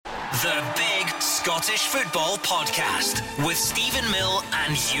The Big Scottish Football Podcast with Stephen Mill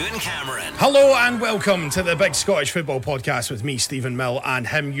and Ewan Cameron. Hello and welcome to the Big Scottish Football Podcast with me, Stephen Mill, and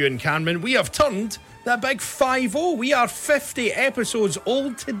him, Ewan Cameron. We have turned the big 5-0. We are 50 episodes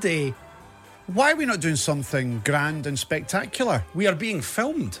old today. Why are we not doing something grand and spectacular? We are being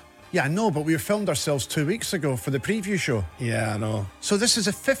filmed. Yeah, I know, but we filmed ourselves 2 weeks ago for the preview show. Yeah, I know. So this is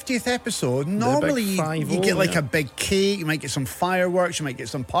a 50th episode. Normally you get like a big cake, you might get some fireworks, you might get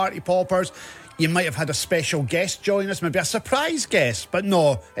some party poppers. You might have had a special guest join us, maybe a surprise guest. But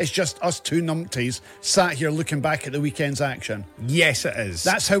no, it's just us two numpties sat here looking back at the weekend's action. Yes, it is.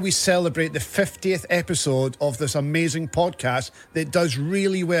 That's how we celebrate the 50th episode of this amazing podcast that does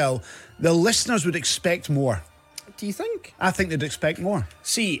really well. The listeners would expect more. Do you think? I think they'd expect more.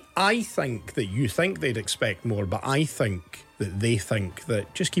 See, I think that you think they'd expect more, but I think that they think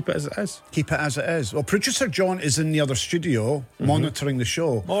that just keep it as it is. Keep it as it is. Well, producer John is in the other studio monitoring the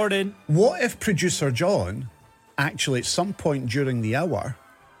show. Morning. What if producer John actually at some point during the hour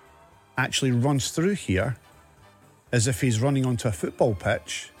actually runs through here as if he's running onto a football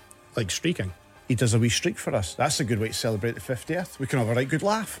pitch? Like streaking. He does a wee streak for us. That's a good way to celebrate the 50th. We can have a right good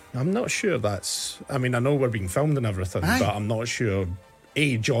laugh. I'm not sure that's... I mean, I know we're being filmed and everything, Aye. but I'm not sure...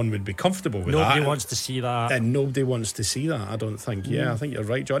 John would be comfortable with that. Nobody wants to see that. And nobody wants to see that, I don't think. Yeah, I think you're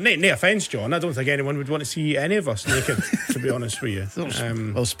right, John. No offence, John. I don't think anyone would want to see any of us naked, to be honest with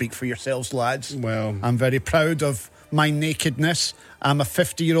you. Well, speak for yourselves, lads. Well... I'm very proud of my nakedness. I'm a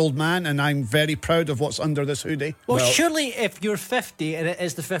 50-year-old man and I'm very proud of what's under this hoodie. Well, surely if you're 50 and it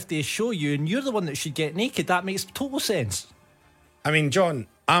is the 50th show, you and you're the one that should get naked, that makes total sense. I mean, John,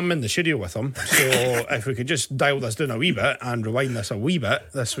 I'm in the studio with him, so if we could just dial this down a wee bit and rewind this a wee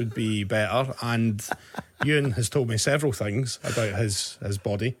bit, this would be better. And Ewan has told me several things about his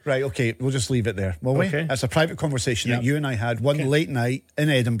body. Right, okay, we'll just leave it there, will we? Okay. That's a private conversation that you and I had one late night in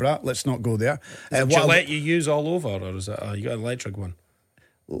Edinburgh. Let's not go there. Gillette you use all over, or is it you got an electric one?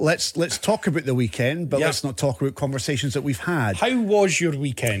 Let's talk about the weekend, but let's not talk about conversations that we've had. How was your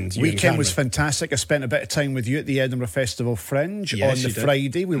weekend? Weekend was fantastic. I spent a bit of time with you at the Edinburgh Festival Fringe on the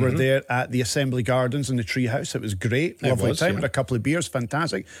Friday. We were there at the Assembly Gardens in the Treehouse. It was great. Lovely time. Had a couple of beers.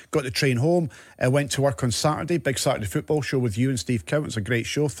 Fantastic. Got the train home. I went to work on Saturday. Big Saturday football show with you and Steve Cowan. It was a great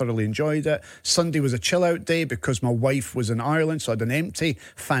show. Thoroughly enjoyed it. Sunday was a chill out day because my wife was in Ireland, so I had an empty.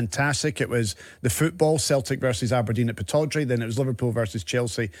 Fantastic. It was the football, Celtic versus Aberdeen at Pittodrie. Then it was Liverpool versus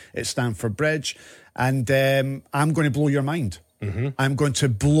Chelsea at Stamford Bridge. And I'm going to blow your mind. I'm going to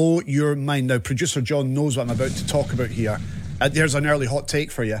blow your mind. Now, producer John knows what I'm about to talk about here. There's an early hot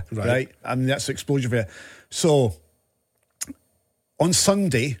take for you, right? I mean, that's the explosion for you. So, on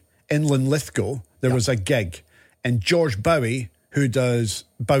Sunday in Linlithgow, there was a gig, and George Bowie, who does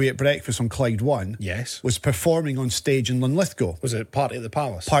Bowie at Breakfast on Clyde One, was performing on stage in Linlithgow. Was it Party at the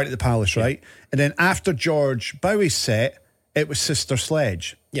Palace? Party at the Palace, right? And then after George Bowie's set, it was Sister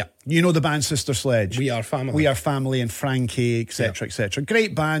Sledge. Yeah. You know the band Sister Sledge? We Are Family. We Are Family and Frankie, etc., etc.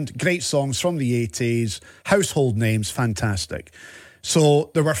 Great band, great songs from the 80s, household names, fantastic.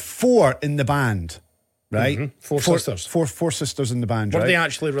 So there were 4 in the band, right? Four sisters. Four sisters in the band, Were right? they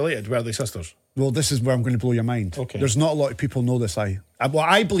actually related? Were they sisters? Well, this is where I'm going to blow your mind. Okay. There's not a lot of people know this. I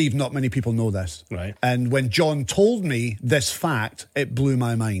believe not many people know this. Right. And when John told me this fact, it blew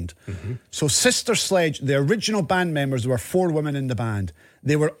my mind. So Sister Sledge, the original band members, there were 4 women in the band.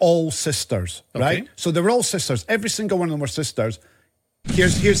 They were all sisters, right? So they were all sisters. Every single one of them were sisters.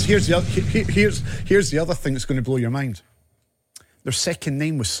 Here's the other thing that's going to blow your mind. Their second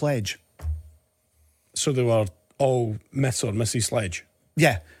name was Sledge. So they were all Miss or Mrs. Sledge?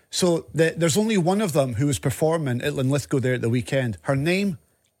 Yeah. So there's only one of them who was performing at Linlithgow there at the weekend. Her name,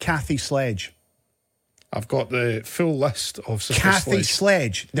 Kathy Sledge. I've got the full list of Sister Kathy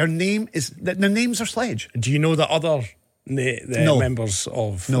Sledge. Their names are Sledge. Do you know the other No. members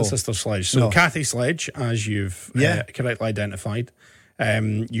of Sister Sledge? So Kathy Sledge, as you've correctly identified.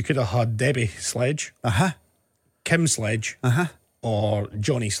 You could have had Debbie Sledge, Kim Sledge, or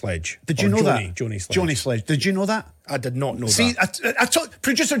Johnny Sledge. Did you know that? Johnny Sledge. Johnny Sledge. Did you know that? I did not know See, that.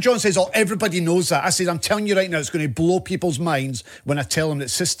 producer John says, everybody knows that. I said, I'm telling you right now, it's going to blow people's minds when I tell them that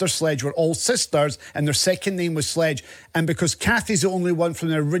Sister Sledge were all sisters and their second name was Sledge. And because Kathy's the only one from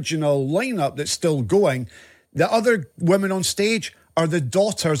the original lineup that's still going, the other women on stage are the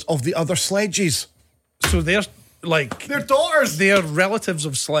daughters of the other Sledges. So they're like... They're daughters. They're relatives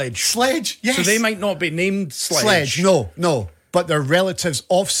of Sledge. Sledge, yes. So they might not be named Sledge. Sledge, no. But they're relatives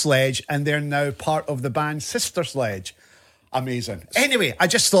of Sledge and they're now part of the band Sister Sledge. Amazing. Anyway, I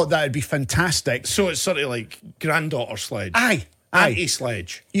just thought that would be fantastic. So it's sort of like granddaughter Sledge. Aye.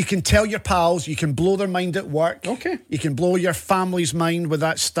 Anti-sledge. You can tell your pals, you can blow their mind at work. Okay. You can blow your family's mind with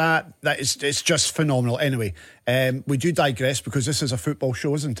that stat. It's just phenomenal. Anyway, we do digress because this is a football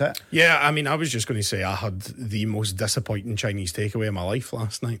show, isn't it? Yeah, I mean, I was just going to say I had the most disappointing Chinese takeaway of my life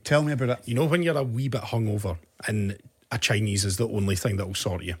last night. Tell me about it. You know when you're a wee bit hungover and a Chinese is the only thing that will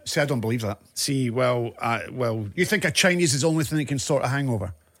sort you? See, I don't believe that. See, well... You think a Chinese is the only thing that can sort a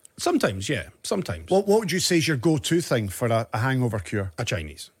hangover? Sometimes, yeah. Sometimes. What would you say is your go-to thing for a hangover cure? A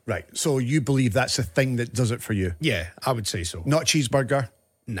Chinese. Right. So you believe that's the thing that does it for you? Yeah, I would say so. Not cheeseburger?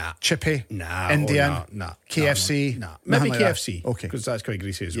 Nah. Chippy? Nah. Indian? Nah. KFC? Nah. Maybe like KFC. That. Okay. Because that's quite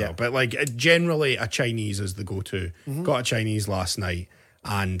greasy as Yeah. well. But like generally a Chinese is the go-to. Got a Chinese last night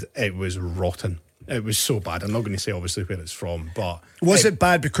and it was rotten. It was so bad. I'm not going to say obviously where it's from, but... Was it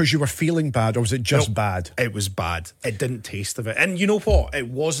bad because you were feeling bad or was it just bad? It was bad. It didn't taste of it. And you know what? It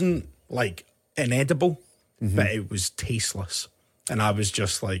wasn't like inedible, but it was tasteless. And I was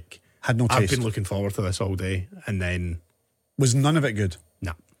just like... Had no taste. I've been looking forward to this all day and then... Was none of it good?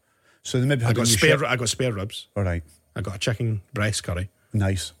 Nah. So they maybe I had got spare ribs. All right. I got a chicken breast curry.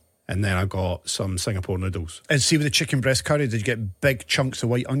 Nice. And then I got some Singapore noodles. And see with the chicken breast curry, did you get big chunks of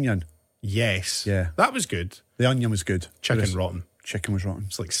white onion? Yes. Yeah. That was good. The onion was good. Chicken rotten. Chicken was rotten.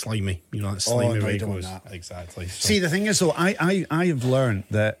 It's like slimy. You know, that slimy no, way you it don't goes. want that. Exactly. So. See, the thing is, though, I have learned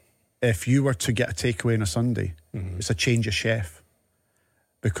that if you were to get a takeaway on a Sunday, it's a change of chef.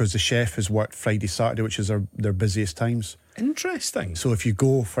 Because the chef has worked Friday, Saturday, which is their busiest times. Interesting. So if you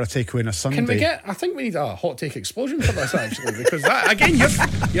go for a takeaway on a Sunday... Can we get... I think we need a hot take explosion for this, actually. Because that, again,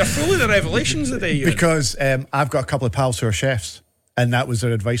 you're full of the revelations today. Ewan. Because I've got a couple of pals who are chefs. And that was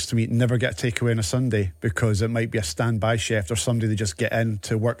their advice to me. Never get a takeaway on a Sunday because it might be a standby chef or somebody they just get in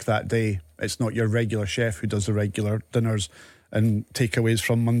to work that day. It's not your regular chef who does the regular dinners and takeaways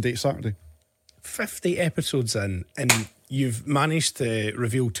from Monday to Saturday. 50 episodes in, and you've managed to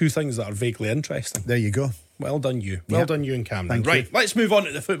reveal two things that are vaguely interesting. There you go. Well done, you. Well done, you and Camden. Thank right, you. Let's move on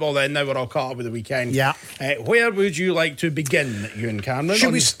to the football then. Now we're all caught up with the weekend. Yeah. Where would you like to begin, you and Camden?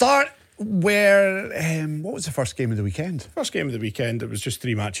 Should we start where... what was the first game of the weekend? First game of the weekend, it was just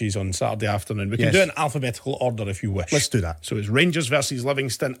 3 matches on Saturday afternoon. We can Yes. do it in alphabetical order if you wish. Let's do that. So it's Rangers versus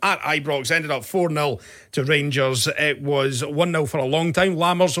Livingston at Ibrox. Ended up 4-0 to Rangers. It was 1-0 for a long time.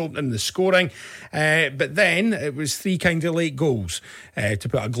 Lammers opening the scoring. But then it was 3 kind of late goals to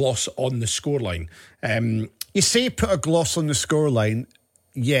put a gloss on the scoreline. You say put a gloss on the scoreline.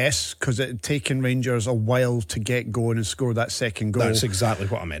 Yes, because it had taken Rangers a while to get going and score that second goal. That's exactly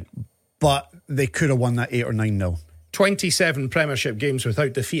what I meant. But they could have won that 8 or 9-0. 27 Premiership games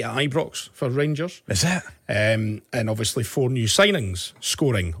without defeat at Ibrox for Rangers. Is it? And obviously 4 new signings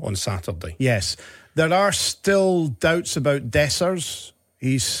scoring on Saturday. Yes. There are still doubts about Dessers.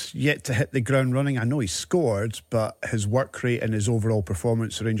 He's yet to hit the ground running. I know he scored, but his work rate and his overall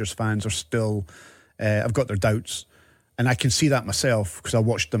performance, Rangers fans are still... I've got their doubts. And I can see that myself because I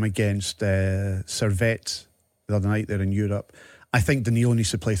watched them against Servette the other night there in Europe. I think Danilo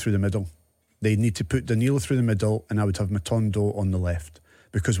needs to play through the middle. They need to put Danilo through the middle and I would have Matondo on the left.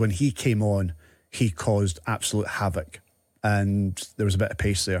 Because when he came on, he caused absolute havoc. And there was a bit of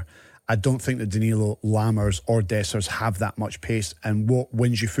pace there. I don't think that Danilo, Lammers or Dessers have that much pace. And what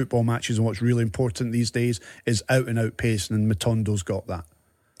wins you football matches and what's really important these days is out-and-out pace. And Matondo's got that.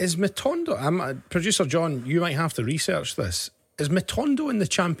 Is Matondo... Producer John, you might have to research this. Is Matondo in the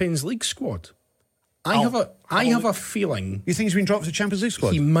Champions League squad? I have a feeling. You think he's been dropped to the Champions League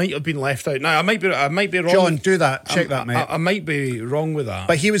squad? He might have been left out. Now I might be wrong. John, do that. Check that, mate. I might be wrong with that.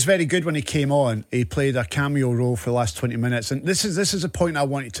 But he was very good when he came on. He played a cameo role for the last 20 minutes. And this is a point I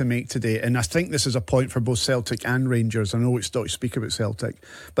wanted to make today. And I think this is a point for both Celtic and Rangers. I know it's not to speak about Celtic.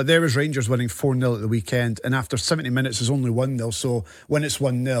 But there was Rangers winning 4-0 at the weekend. And after 70 minutes, there's only 1-0. So when it's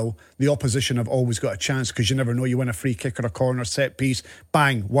 1-0, the opposition have always got a chance because you never know. You win a free kick or a corner, set piece,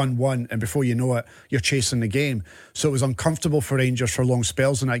 bang, 1-1. And before you know it, you're chasing the game. So it was uncomfortable for Rangers for long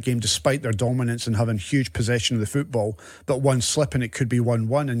spells in that game, despite their dominance and having huge possession of the football. But one slip and it could be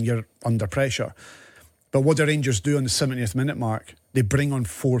 1-1 and you're under pressure. But what do Rangers do on the 70th minute mark? They bring on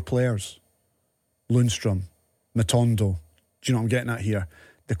 4 players. Lundstrom, Matondo. Do you know what I'm getting at here?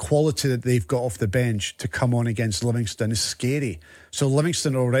 The quality that they've got off the bench to come on against Livingston is scary. So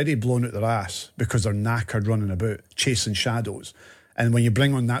Livingston are already blown out their ass because they're knackered running about, chasing shadows. And when you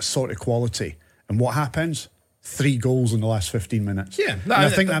bring on that sort of quality, and what happens? 3 goals in the last 15 minutes. Yeah. And I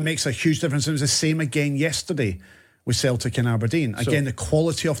think that makes a huge difference. It was the same again yesterday with Celtic and Aberdeen. Again, the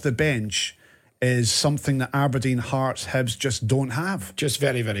quality of the bench is something that Aberdeen, Hearts, Hibs just don't have. Just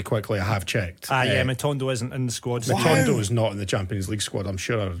very, very quickly, I have checked. Yeah, Matondo isn't in the squad. Matondo is not in the Champions League squad. I'm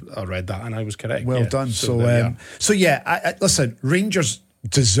sure I read that and I was correct. Well done. Listen, Rangers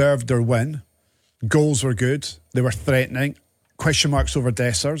deserved their win. Goals were good. They were threatening. Question marks over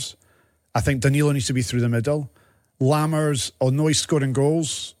Dessers. I think Danilo needs to be through the middle. Lammers, although he's scoring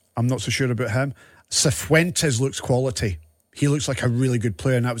goals, I'm not so sure about him. Cifuentes looks quality. He looks like a really good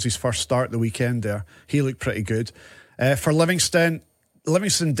player, and that was his first start the weekend there. He looked pretty good. For Livingston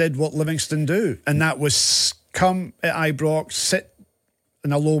did what Livingston do, and that was come at Ibrox, sit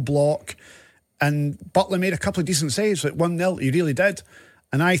in a low block, and Butler made a couple of decent saves at 1-0. He really did.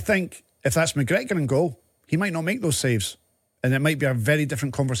 And I think if that's McGregor in goal, he might not make those saves. And it might be a very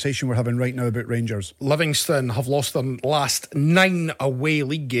different conversation we're having right now about Rangers. Livingston have lost their last 9 away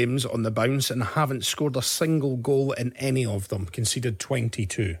league games on the bounce and haven't scored a single goal in any of them. Conceded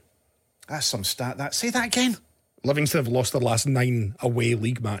 22. That's some stat. Say that again. Livingston have lost their last 9 away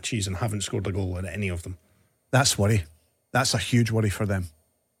league matches and haven't scored a goal in any of them. That's worry. That's a huge worry for them.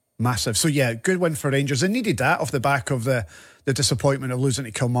 Massive. So yeah, good win for Rangers. They needed that off the back of the disappointment of losing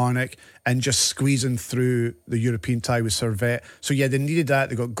to Kilmarnock and just squeezing through the European tie with Servette. So yeah, they needed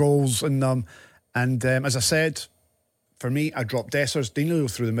that. They got goals in them. And as I said, for me, I dropped Dessers, Danilo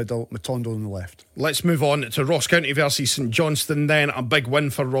through the middle, Matondo on the left. Let's move on to Ross County versus St Johnstone then. A big win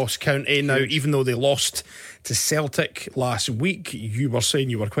for Ross County. Now, even though they lost to Celtic last week, you were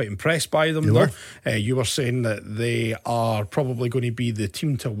saying you were quite impressed by them. You were saying that they are probably going to be the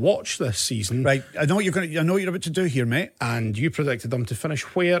team to watch this season. Right, I know what you're about to do here, mate. And you predicted them to finish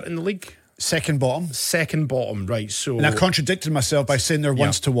where in the league? Second bottom, right. So, and I contradicted myself by saying they're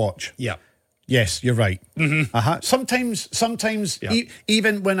ones to watch. Yeah. Yes, you're right. Mm-hmm. Sometimes, yeah.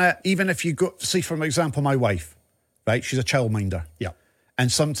 Even if you go, see for example, my wife, right? She's a childminder, yeah, and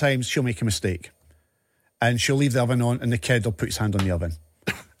sometimes she'll make a mistake, and she'll leave the oven on, and the kid will put his hand on the oven.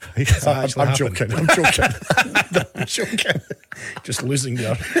 I'm joking. I'm joking. Just losing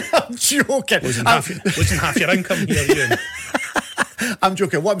your. I'm joking. Losing half your income here, Ian. I'm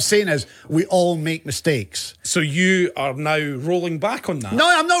joking. What I'm saying is we all make mistakes. So you are now rolling back on that? No,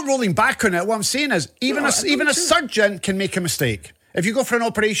 I'm not rolling back on it. What I'm saying is even a surgeon can make a mistake. If you go for an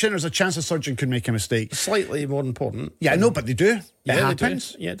operation, there's a chance a surgeon can make a mistake. Slightly more important. Yeah, no, but they do. Yeah, it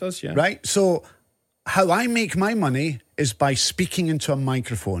happens. Yeah, it does, yeah. Right? So how I make my money is by speaking into a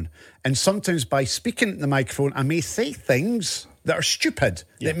microphone. And sometimes by speaking into the microphone, I may say things that are stupid,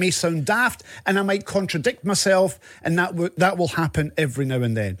 that may sound daft, and I might contradict myself, and that will happen every now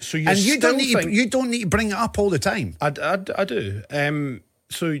and then. So you don't need to bring it up all the time. I do.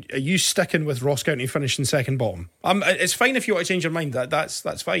 So are you sticking with Ross County finishing second bottom? It's fine if you want to change your mind.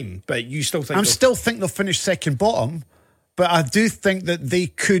 That's fine. But you still think still think they'll finish second bottom, but I do think that they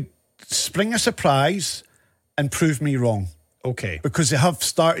could spring a surprise and prove me wrong. Okay, because they have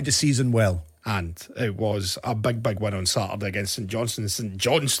started the season well. And it was a big win on Saturday against St Johnstone. St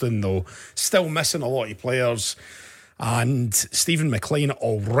Johnstone, though, still missing a lot of players. And Stephen McLean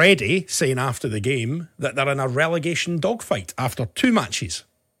already saying after the game that they're in a relegation dogfight after 2 matches.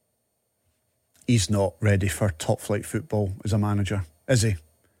 He's not ready for top flight football as a manager, is he?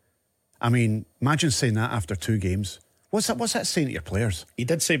 I mean, imagine saying that after 2 games. What's that saying to your players? He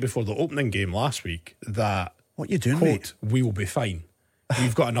did say before the opening game last week that, what you doing, quote, mate? We will be fine.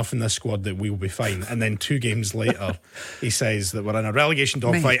 We've got enough in this squad that we will be fine. And then 2 games later, he says that we're in a relegation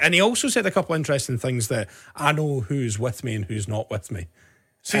dogfight. And he also said a couple of interesting things that I know who's with me and who's not with me.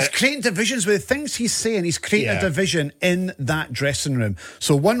 So he's creating divisions with the things he's saying. He's creating a division in that dressing room.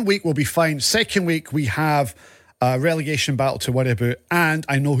 So 1 week we'll be fine. Second week we have a relegation battle to worry about. And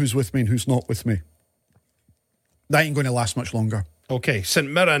I know who's with me and who's not with me. That ain't going to last much longer. Okay, St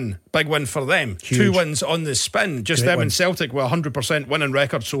Mirren, big win for them. Huge. 2 wins on the spin. Just Great them win. and Celtic with 100% winning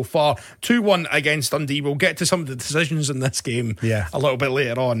record so far. 2-1 against Dundee. We'll get to some of the decisions in this game a little bit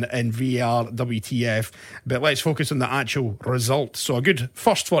later on in VAR WTF. But let's focus on the actual result. So a good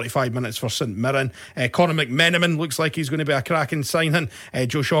first 45 minutes for St Mirren. Conor McMenamin looks like he's going to be a cracking signing.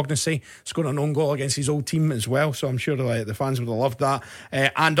 Joe Shaughnessy scored an own goal against his old team as well. So I'm sure the fans would have loved that.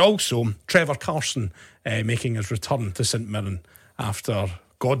 And also Trevor Carson making his return to St Mirren after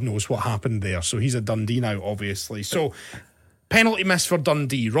God knows what happened there. So he's a Dundee now, obviously. So penalty miss for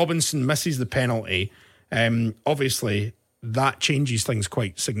Dundee. Robinson misses the penalty. Obviously, that changes things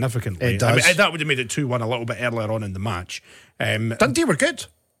quite significantly. It does. I mean, that would have made it 2-1 a little bit earlier on in the match. Dundee were good.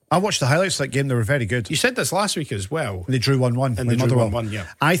 I watched the highlights of that game. They were very good. You said this last week as well. They drew 1-1. And they drew 1-1, yeah.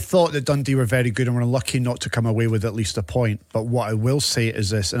 I thought that Dundee were very good and were lucky not to come away with at least a point. But what I will say is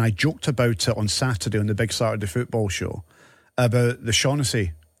this, and I joked about it on Saturday on the Big Saturday Football Show, about the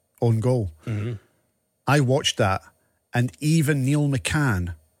Shaughnessy own goal. Mm-hmm. I watched that, and even Neil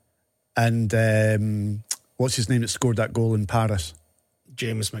McCann and what's his name that scored that goal in Paris?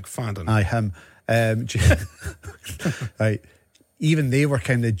 James McFadden. Aye, him. Right. Even they were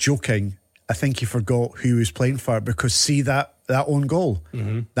kind of joking. I think he forgot who he was playing for, because see that own goal,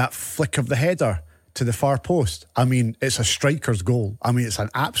 that flick of the header to the far post. I mean, it's a striker's goal. I mean, it's an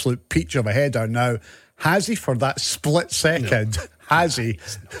absolute peach of a header. Now, has he, for that split second, has he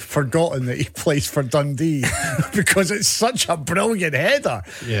forgotten that he plays for Dundee? Because it's such a brilliant header.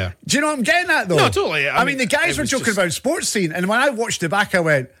 Yeah. Do you know what I'm getting at, though? No, totally. I mean, the guys were joking about Sports Scene, and when I watched it back, I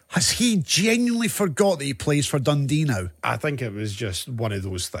went, has he genuinely forgot that he plays for Dundee now? I think it was just one of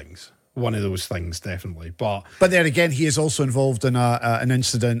those things. One of those things, definitely. But there again, he is also involved in an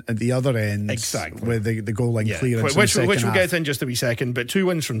incident at the other end. Exactly. With the goal line clearance. Which we'll get to in just a wee second. But 2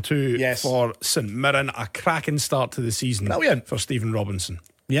 wins from 2 yes. for St Mirren. A cracking start to the season. Brilliant. For Stephen Robinson.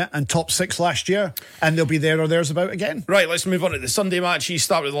 Yeah, and top 6 last year. And they'll be there or there's about again. Right, let's move on to the Sunday match. You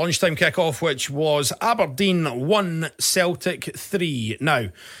start with the lunchtime kick-off, which was Aberdeen 1, Celtic 3. Now,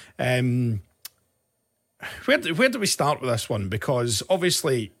 where do we start with this one? Because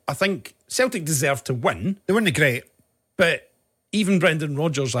obviously, I think Celtic deserved to win. They weren't great. But even Brendan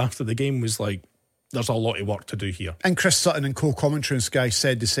Rodgers after the game was like, there's a lot of work to do here. And Chris Sutton in co-commentary on Sky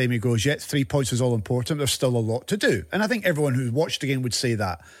said the same. He goes, 3 points is all important. There's still a lot to do. And I think everyone who watched the game would say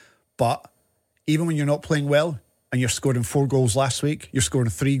that. But even when you're not playing well and you're scoring 4 goals last week, you're scoring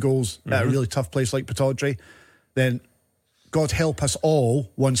 3 goals at a really tough place like Pittodrie, then God help us all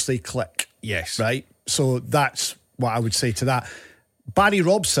once they click. Yes. Right? So that's what I would say to that. Barry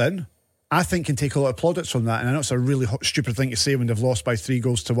Robson, I think, can take a lot of plaudits from that. And I know it's a really stupid thing to say when they've lost by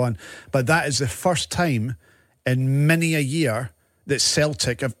 3-1, but that is the first time in many a year that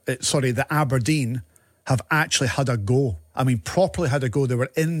that Aberdeen have actually had a go. I mean, properly had a go. They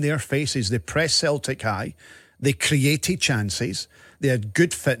were in their faces. They pressed Celtic high. They created chances. They had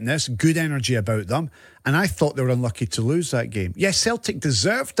good fitness, good energy about them. And I thought they were unlucky to lose that game. Yes, Celtic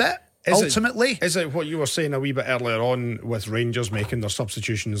deserved it. Ultimately, is it what you were saying a wee bit earlier on with Rangers making their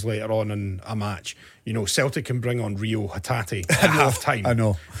substitutions later on in a match? You know, Celtic can bring on Rio Hatate at half time. I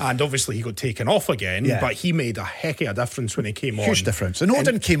know. And obviously he got taken off again, but he made a heck of a difference when he came on. Huge difference. And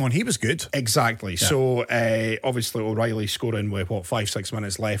Odin came on, he was good. Exactly. Yeah. So obviously O'Reilly scoring with 5-6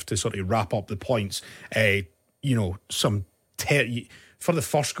 minutes left to sort of wrap up the points. For the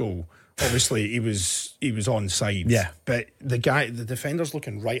first goal, obviously he was onside. Yeah. But the defender's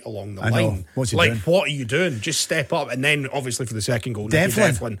looking right along the line. Know. What's he doing? What are you doing? Just step up. And then obviously for the second goal,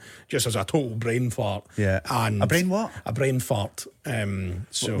 Devlin just has a total brain fart. Yeah. And a brain what? A brain fart.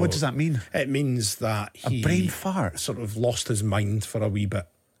 So what does that mean? It means that he a brain fart sort of lost his mind for a wee bit.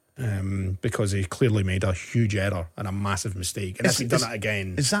 Because he clearly made a huge error and a massive mistake. And if he'd done it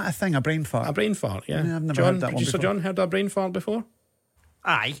again. Is that a thing, a brain fart? A brain fart, yeah. I've never heard that one before. John heard a brain fart before?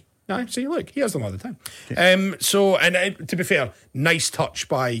 Aye. No, see, look, he has them all the time. Okay. To be fair, nice touch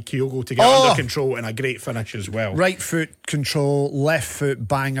by Kyogo to get under control and a great finish as well. Right foot control, left foot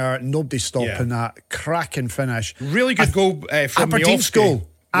banger, nobody stopping that. Cracking finish. Really good goal from Aberdeen's Miovski. goal.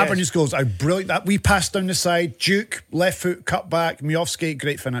 Yes. Aberdeen's goals are brilliant. That we passed down the side, Duke, left foot, cut back, Miovski,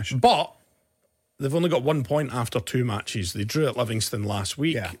 great finish. But they've only got 1 point after 2 matches. They drew at Livingston last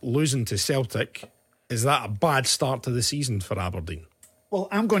week, losing to Celtic. Is that a bad start to the season for Aberdeen? Well,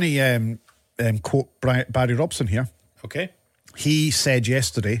 I'm going to quote Barry Robson here. Okay. He said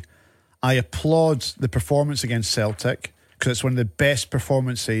yesterday, I applaud the performance against Celtic because it's one of the best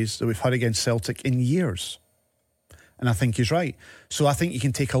performances that we've had against Celtic in years. And I think he's right. So I think you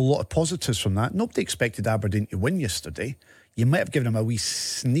can take a lot of positives from that. Nobody expected Aberdeen to win yesterday. You might have given them a wee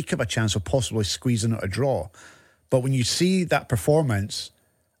sneak of a chance of possibly squeezing out a draw. But when you see that performance,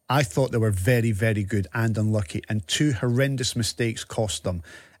 I thought they were very, very good and unlucky. And 2 horrendous mistakes cost them.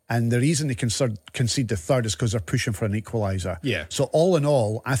 And the reason they concede the third is because they're pushing for an equaliser. Yeah. So all in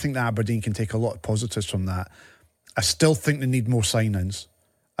all, I think that Aberdeen can take a lot of positives from that. I still think they need more signings.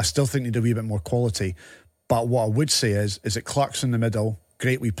 I still think they need a wee bit more quality. But what I would say is that Clark's in the middle,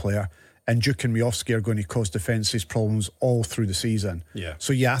 great wee player, and Duke and Miovski are going to cause defences problems all through the season. Yeah.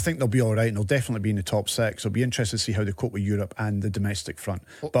 So I think they'll be all right, and they'll definitely be in the top 6. It'll be interesting to see how they cope with Europe and the domestic front.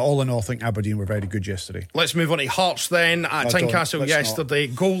 But all in all, I think Aberdeen were very good yesterday. Let's move on to Hearts then. At Tynecastle yesterday,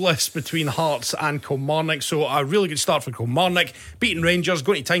 goalless between Hearts and Kilmarnock. So a really good start for Kilmarnock. Beating Rangers,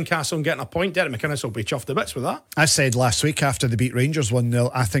 going to Tynecastle and getting a point. Derek McInnes will be chuffed to bits with that. I said last week after they beat Rangers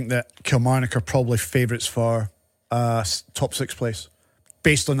 1-0, I think that Kilmarnock are probably favourites for top 6 place.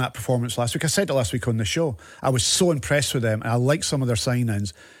 Based on that performance last week. I said it last week on the show. I was so impressed with them and I liked some of their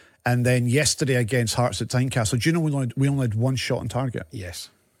signings. And then yesterday against Hearts at Tynecastle, do you know we only had 1 shot on target? Yes.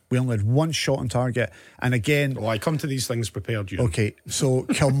 We only had one shot on target. And again... Well, I come to these things prepared, you. Okay, so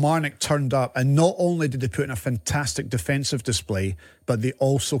Kilmarnock turned up, and not only did they put in a fantastic defensive display, but they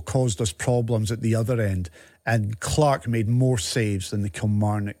also caused us problems at the other end. And Clark made more saves than the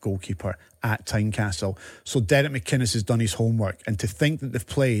Kilmarnock goalkeeper at Tynecastle. So Derek McInnes has done his homework. And to think that they've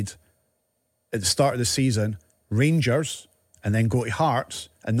played at the start of the season Rangers and then go to Hearts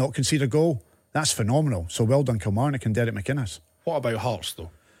and not concede a goal, that's phenomenal. So well done Kilmarnock and Derek McInnes. What about Hearts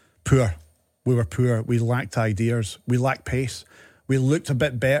though? Poor. We were poor. We lacked ideas. We lacked pace. We looked a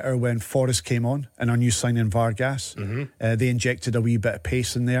bit better when Forrest came on and our new signing Vargas. They injected a wee bit of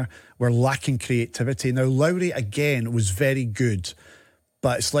pace in there. We're lacking creativity. Now, Lowry, again, was very good,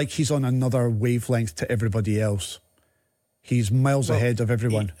 but it's like he's on another wavelength to everybody else. He's miles ahead of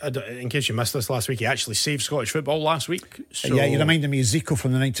everyone. In case you missed this last week, he actually saved Scottish football last week. So yeah, you reminded me of Zico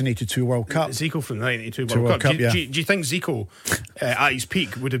from the 1982 World Cup. Zico from the 1982 World Cup. Do you think Zico, at his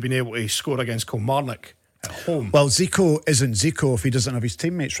peak, would have been able to score against Kilmarnock at home? Well, Zico isn't Zico if he doesn't have his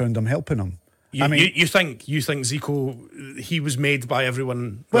teammates around him helping him. You think Zico, he was made by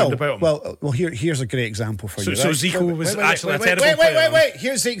everyone round about him? Well, here's a great example for you. So right? Zico was actually a terrible player. Wait.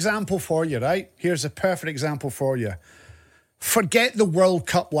 Here's the example for you, right? Here's a perfect example for you. Forget the World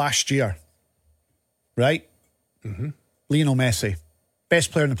Cup last year, right? Lionel Messi,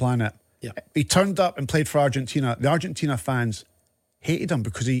 best player on the planet. Yeah. He turned up and played for Argentina. The Argentina fans hated him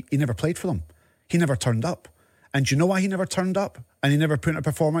because he never played for them. He never turned up. And do you know why he never turned up and he never put in a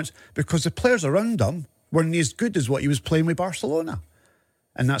performance? Because the players around him weren't as good as what he was playing with Barcelona.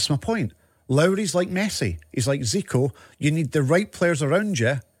 And that's my point. Lowry's like Messi. He's like Zico. You need the right players around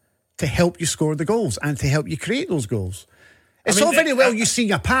you to help you score the goals and to help you create those goals. It's all very well you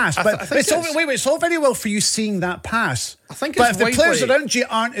seeing a pass, but it's all very well for you seeing that pass. But if the players around you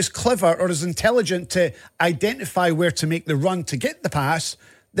aren't as clever or as intelligent to identify where to make the run to get the pass,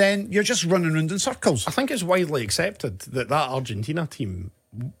 then you're just running around in circles. I think it's widely accepted that Argentina team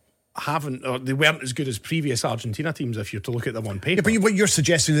they weren't as good as previous Argentina teams if you're to look at them on paper. Yeah, but what you're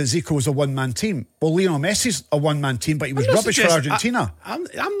suggesting that Zico was a one-man team. Well, Lionel Messi's a one-man team, but he was rubbish for Argentina. I'm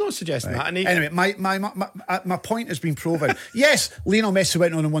not suggesting that. Anyway, my point has been proven. Yes, Lionel Messi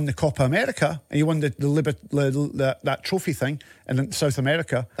went on and won the Copa America, and he won that trophy thing in South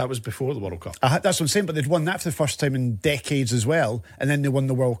America. That was before the World Cup. That's what I'm saying, but they'd won that for the first time in decades as well, and then they won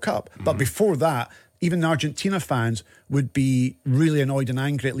the World Cup. But before that, even the Argentina fans would be really annoyed and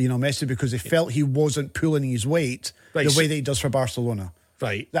angry at Lionel Messi because they felt he wasn't pulling his weight the way that he does for Barcelona.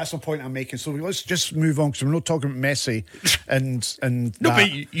 Right. That's the point I'm making. So let's just move on because we're not talking about Messi and no,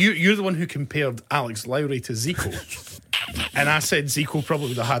 but you're the one who compared Alex Lowry to Zico. And I said Zico probably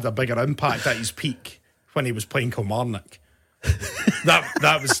would have had a bigger impact at his peak when he was playing Kilmarnock.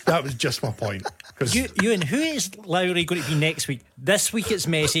 That was just my point. Ewan, who is Lowry going to be next week? This week it's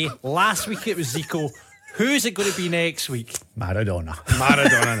Messi. Last week it was Zico. Who is it going to be next week? Maradona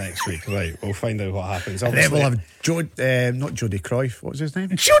next week. Right, we'll find out what happens. And then we'll have not Jody Cruyff. What was his name?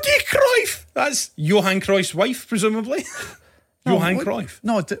 Jody Cruyff. That's Johan Cruyff's wife, presumably. Johan Cruyff.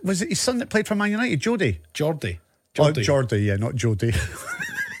 No, was it his son that played for Man United? Jordy. Jordy, yeah, not Jody.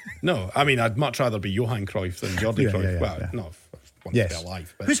 No, I mean, I'd much rather be Johan Cruyff than Jordy Cruyff. No, to be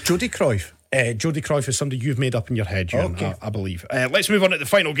alive. But who's Jody Cruyff? Jody Cruyff is somebody you've made up in your head, Ewan, I believe. Let's move on to the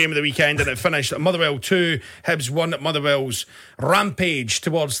final game of the weekend, and it finished at Motherwell 2, Hibs 1. Motherwell's rampage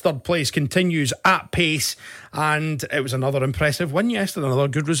towards third place continues at pace, and it was another impressive win yesterday, another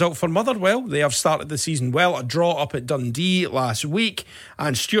good result for Motherwell. They have started the season well, a draw up at Dundee last week,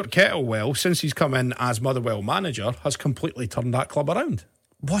 and Stuart Kettlewell, since he's come in as Motherwell manager, has completely turned that club around.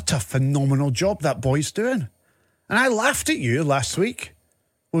 What a phenomenal job that boy's doing. And I laughed at you last week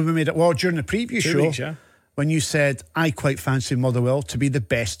when we made it during the preview show when you said I quite fancy Motherwell to be the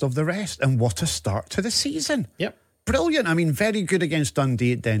best of the rest, and what a start to the season. Yep. Brilliant. I mean, very good against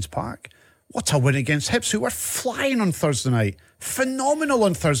Dundee at Dens Park. What a win against Hibs, who were flying on Thursday night. Phenomenal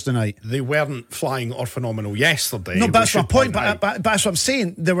on Thursday night. They weren't flying or phenomenal yesterday. No, that's my point, but that's what I'm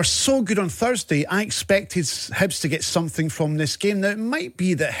saying. They were so good on Thursday, I expected Hibs to get something from this game. Now, it might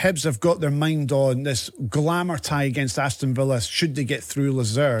be that Hibs have got their mind on this glamour tie against Aston Villa should they get through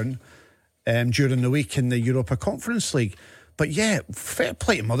Luzerne during the week in the Europa Conference League. But yeah, fair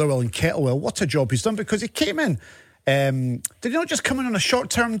play to Motherwell and Kettlewell. What a job he's done, because he came in. Did he not just come in on a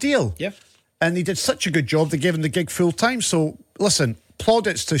short-term deal? Yeah. And he did such a good job, they gave him the gig full time. So, listen,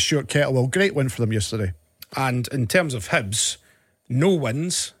 plaudits to Stuart Kettlewell. Great win for them yesterday. And in terms of Hibs, no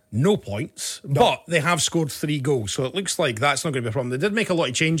wins, no points, but they have scored 3 goals. So it looks like that's not going to be a problem. They did make a lot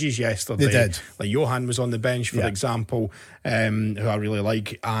of changes yesterday. They did. Like Johan was on the bench, for example, who I really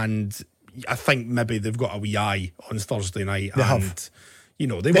like. And I think maybe they've got a wee eye on Thursday night. They have. You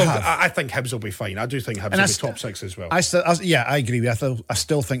know, they will. I think Hibs will be fine. I do think Hibs will be top 6 as well. I agree with you. I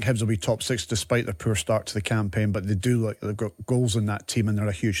still think Hibs will be top 6 despite their poor start to the campaign, but they do look, they've got goals in that team and they're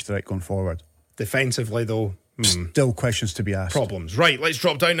a huge threat going forward. Defensively, though, still questions to be asked. Problems. Right, let's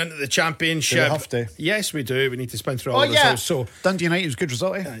drop down into the Championship. Do we have to? Yes, we do. We need to spin through all the results. So Dundee United was a good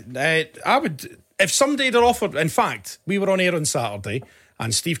result, I would, if someday they're offered, in fact, we were on air on Saturday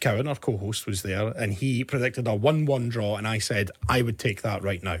and Steve Cowan, our co-host, was there and he predicted a 1-1 draw and I said, I would take that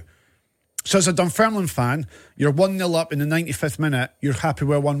right now. So as a Dunfermline fan, you're 1-0 up in the 95th minute, you're happy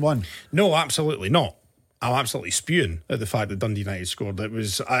with 1-1? No, absolutely not. I'm absolutely spewing at the fact that Dundee United scored. It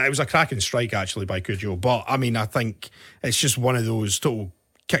was a cracking strike actually by Cujo, but I mean I think it's just one of those total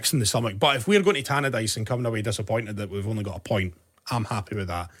kicks in the stomach. But if we're going to Tannadice and coming away disappointed that we've only got a point, I'm happy with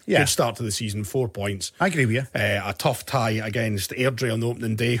that. Yeah. Good start to the season, 4 points. I agree with you. A tough tie against Airdrie on the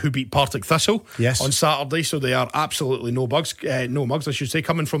opening day, who beat Partick Thistle on Saturday. So they are absolutely no mugs, I should say,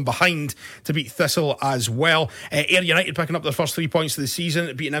 coming from behind to beat Thistle as well. Ayr United picking up their first 3 points of the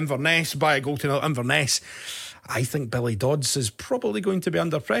season, beating Inverness by a goal to 0. Inverness, I think Billy Dodds is probably going to be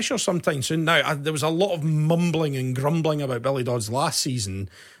under pressure sometime soon. Now, there was a lot of mumbling and grumbling about Billy Dodds last season,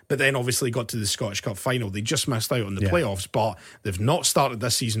 but then obviously got to the Scottish Cup final. They just missed out on the playoffs, but they've not started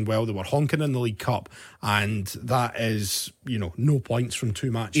this season well. They were honking in the League Cup, and that is, no points from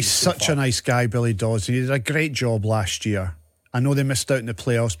 2 matches. He's such a nice guy, Billy Dodds. He did a great job last year. I know they missed out in the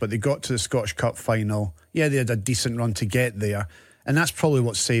playoffs, but they got to the Scottish Cup final. Yeah, they had a decent run to get there, and that's probably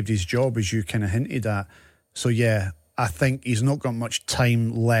what saved his job, as you kind of hinted at. So yeah, I think he's not got much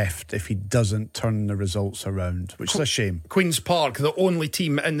time left if he doesn't turn the results around, which is a shame. Queen's Park, the only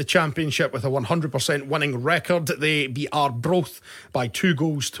team in the Championship with a 100% winning record. They beat Arbroath by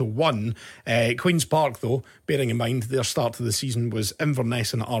 2-1. Queen's Park, though, bearing in mind their start to the season was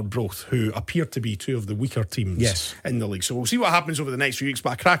Inverness and Arbroath, who appear to be two of the weaker teams in the league. So we'll see what happens over the next few weeks,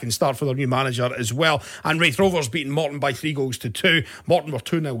 but a cracking start for their new manager as well. And Raith Rovers beating Morton by 3-2. Morton were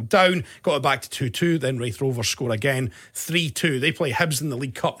 2-0 down, got it back to 2-2, then Raith Rovers score again, 3-2. They play Hibs in the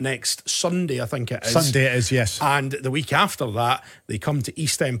League Cup next Sunday, I think it is. Sunday it is, yes. And the week after that, they come to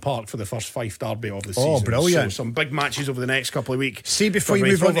East End Park for the first Fife derby of the season. Oh, brilliant. So some big matches over the next couple of weeks. See, before you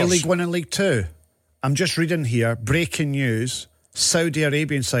move on to League 1 and League 2, I'm just reading here, breaking news, Saudi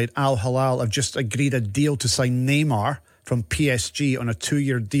Arabian side Al Hilal have just agreed a deal to sign Neymar from PSG on a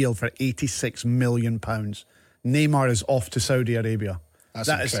 2-year deal for £86 million. Neymar is off to Saudi Arabia. That's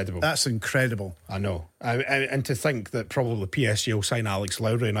incredible. That's incredible. I know. And to think that probably PSG will sign Alex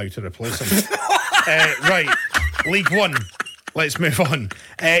Lowry now to replace him. Right, League 1. Let's move on.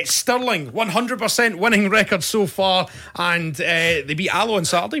 Stirling, 100% winning record so far, and they beat Alloa on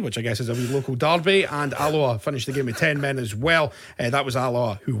Saturday, which I guess is a wee local derby, and Alloa finished the game with 10 men as well. That was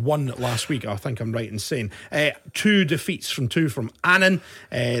Alloa who won last week, I think I'm right in saying. 2 defeats from Annan.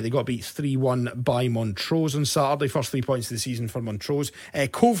 They got beat 3-1 by Montrose on Saturday. First 3 points of the season for Montrose.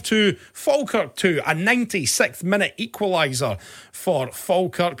 Cove 2, Falkirk 2, a 96th minute equaliser for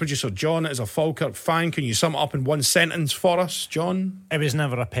Falkirk. Producer John is a Falkirk fan. Can you sum it up in one sentence for us, John? It was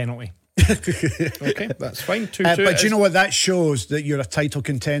never a penalty. Okay, that's fine. 2-2. But do you know what that shows? That you're a title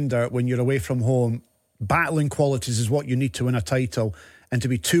contender when you're away from home. Battling qualities is what you need to win a title, and to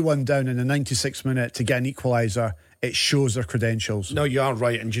be 2-1 down in the 96th minute to get an equaliser, it shows their credentials. No, you are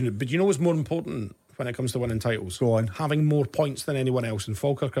right, but you know what's more important when it comes to winning titles? Go on. Having more points than anyone else, and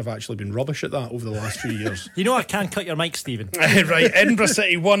Falkirk have actually been rubbish at that over the last few years. You know I can't cut your mic, Stephen. Right, Edinburgh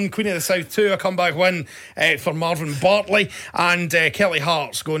City 1, Queen of the South 2, a comeback win for Marvin Bartley, and Kelly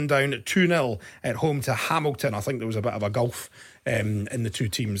Hearts going down 2-0 at home to Hamilton. I think there was a bit of a gulf in the two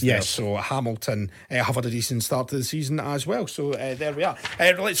teams there. So Hamilton have had a decent start to the season as well. So there we are.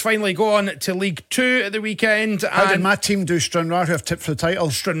 Let's finally go on to League 2 at the weekend. How did my team do, Stranraer, who have tipped for the title?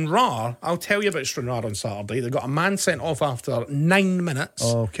 Stranraer, I'll tell you about Stranraer on Saturday. They got a man sent off after 9 minutes.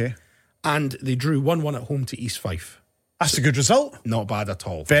 Oh, okay. And they drew 1-1 at home to East Fife. That's a good result. Not bad at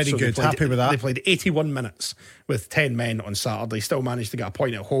all. Very good. Happy with that. They played 81 minutes with 10 men on Saturday. Still managed to get a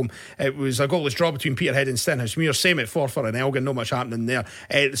point at home. It was a goalless draw between Peterhead and Stenhousemuir. Same at Forfar and Elgin. Not much happening there.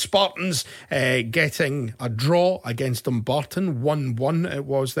 The Spartans getting a draw against Dumbarton. 1-1 it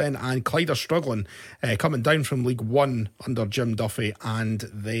was then. And Clyde are struggling, coming down from League 1 under Jim Duffy. And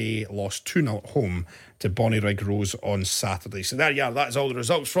they lost 2-0 at home to Bonnyrigg Rose on Saturday. So there you are. That's all the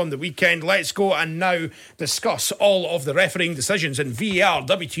results from the weekend. Let's go and now discuss all of the refereeing decisions in VAR.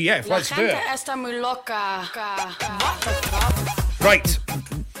 WTF, let's do it. Right,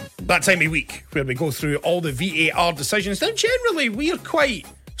 that time of week where we go through all the VAR decisions. Now generally we're quite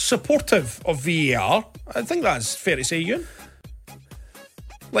supportive of VAR. I think that's fair to say, Ewan.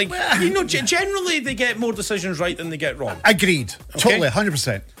 Like, generally they get more decisions right than they get wrong. Agreed. Okay? Totally,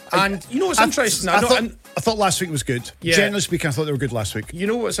 100%. And you know what's interesting? I thought last week was good. Yeah. Generally speaking, I thought they were good last week. You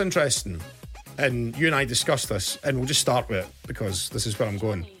know what's interesting? And you and I discussed this, and we'll just start with it because this is where I'm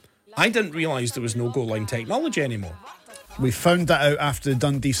going. I didn't realise there was no goal line technology anymore. We found that out after the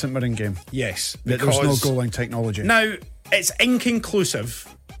Dundee St Mirren game. Yes. That there was no goal line technology. Now, it's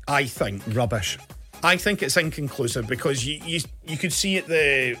inconclusive, I think. Rubbish. I think it's inconclusive because you could see at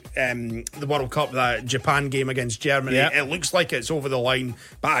the World Cup, that Japan game against Germany, it looks like it's over the line,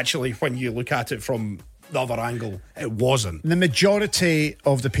 but actually when you look at it from the other angle, it wasn't. The majority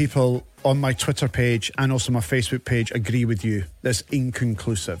of the people on my Twitter page and also my Facebook page agree with you. That's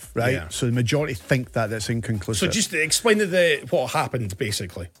inconclusive, right? Yeah. So the majority think that's inconclusive. So just explain what happened,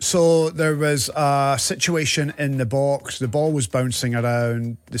 basically. So there was a situation in the box. The ball was bouncing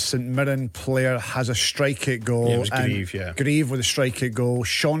around. The St Mirren player has a strike at goal. Yeah, it was Grieve, Grieve with a strike at goal.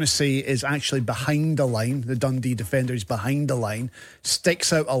 Shaughnessy is actually behind the line. The Dundee defender is behind the line.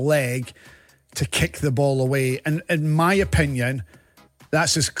 Sticks out a leg to kick the ball away. And in my opinion,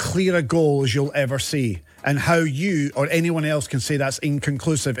 that's as clear a goal as you'll ever see. And how you or anyone else can say that's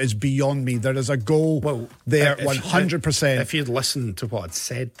inconclusive is beyond me. There is a goal there, 100%. If you'd listened to what I'd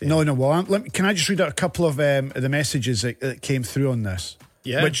said there. No. Well, can I just read out a couple of the messages that came through on this?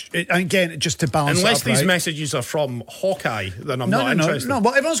 Yeah. Which, again, just to balance Unless it up, these messages are from Hawkeye, then I'm not interested. No,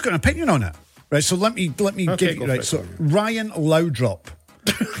 well, everyone's got an opinion on it. Right, so let me give you... Right, so Ryan Loudrop...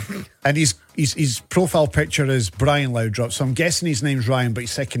 and his profile picture is Brian Loudrop, so I'm guessing his name's Ryan, but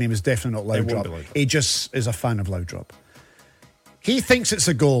his second name is definitely not Loudrop. He just is a fan of Loudrop. He thinks it's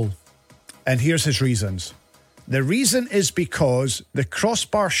a goal, and here's his reasons. The reason is because the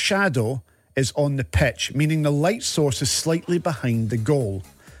crossbar shadow is on the pitch, meaning the light source is slightly behind the goal.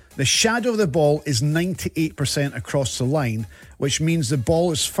 The shadow of the ball is 98% across the line, which means the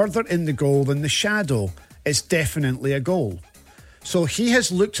ball is further in the goal than the shadow. It's definitely a goal. So he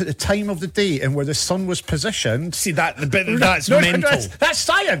has looked at the time of the day and where the sun was positioned. See that's mental. That's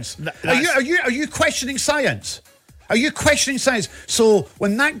science. Are you questioning science? Are you questioning science? So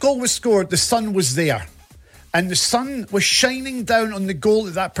when that goal was scored, the sun was there, and the sun was shining down on the goal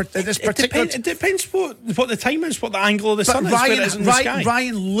at this particular. It depends what the time is, what the angle of the sun is. Where it is in the sky.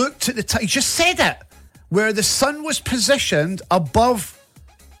 Ryan looked at the time. He just said it, where the sun was positioned above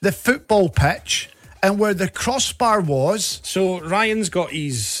the football pitch. And where the crossbar was. So Ryan's got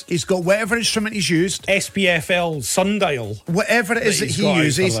he's got whatever instrument he's used. SPFL sundial. Whatever it is that he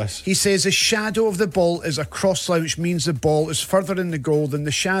uses. He says the shadow of the ball is a cross line, which means the ball is further in the goal than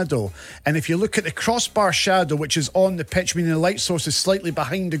the shadow. And if you look at the crossbar shadow, which is on the pitch, meaning the light source is slightly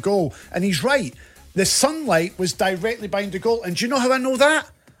behind the goal. And he's right. The sunlight was directly behind the goal. And do you know how I know that?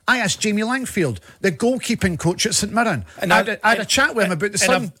 I asked Jamie Langfield, the goalkeeping coach at St Mirren, and I had a chat with him about the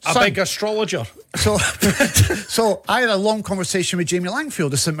sun. A big astrologer. So I had a long conversation with Jamie Langfield,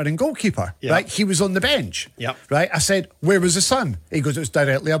 the St Mirren goalkeeper. Yep. Right, he was on the bench. Yep. Right, I said, "Where was the sun?" He goes, "It was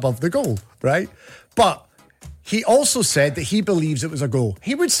directly above the goal." Right, but he also said that he believes it was a goal.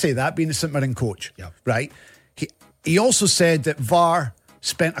 He would say that, being the St Mirren coach. Yep. Right. He also said that VAR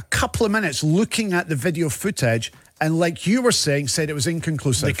spent a couple of minutes looking at the video footage. And like you were saying, said it was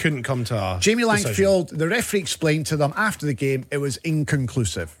inconclusive. They couldn't come to a Jamie Langfield, the referee explained to them after the game it was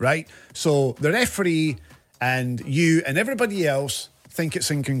inconclusive, right? So the referee and you and everybody else think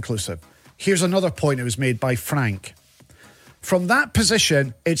it's inconclusive. Here's another point that was made by Frank. From that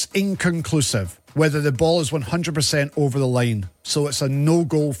position, it's inconclusive whether the ball is 100% over the line. So it's a no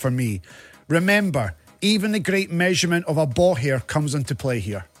goal for me. Remember, even the great measurement of a ball hair comes into play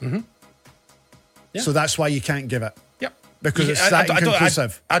here. Mm-hmm. Yeah. So that's why you can't give it. Yep. Because it's that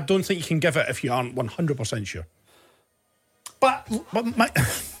inconclusive. I don't think you can give it if you aren't 100% sure. But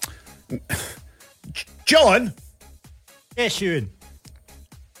John? Yes, Ewan.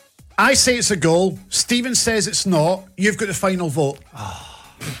 I say it's a goal. Stephen says it's not. You've got the final vote.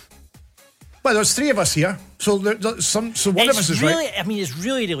 Well, there's three of us here, so one of us is right. I mean, it's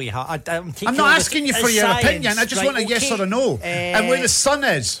really hard. I'm not asking you for your opinion. I just want a yes or a no. And where the sun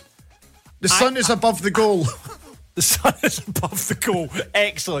is. The sun is above the goal. The sun is above the goal.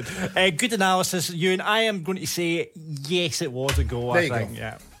 Excellent. Good analysis, Ewan. I am going to say yes, it was a goal. There I you think. go.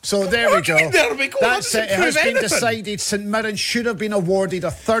 Yeah. So there we go. That's it. It has been decided. St Mirren should have been awarded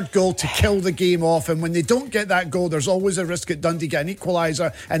a third goal to kill the game off. And when they don't get that goal, there's always a risk at Dundee get an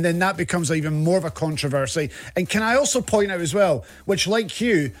equaliser, and then that becomes even more of a controversy. And can I also point out as well, which like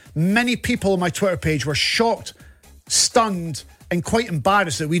you, many people on my Twitter page were shocked, stunned, and quite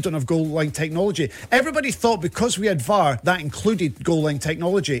embarrassed that we don't have goal line technology. Everybody thought because we had VAR, that included goal line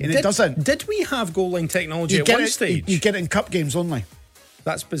technology, and it doesn't. Did we have goal line technology at one stage? You get it in cup games only.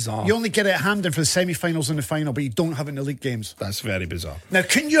 That's bizarre. You only get it at Hampden for the semi-finals and the final, but you don't have it in the league games. That's very bizarre. Now,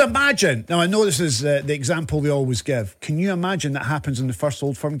 can you imagine? Now, I know this is the example we always give. Can you imagine that happens in the first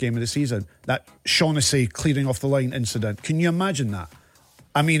Old Firm game of the season? That Shaughnessy clearing off the line incident. Can you imagine that?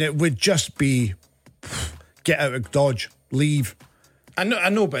 I mean, it would just be get out of Dodge, leave. I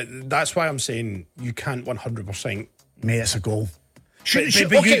know, but that's why I'm saying you can't 100%. Mate, it's a goal. Here's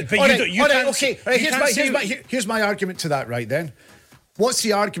my argument to that, right then. What's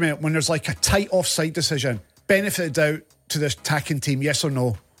the argument when there's like a tight offside decision? Benefit of doubt to the attacking team, yes or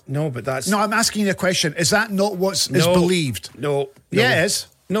no? No, but that's... No, I'm asking you a question. Is that not what is believed? No. Yeah, it is.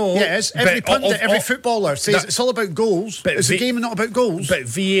 No. Yeah, it is. Every pundit, every footballer says it's all about goals. But it's a game and not about goals. But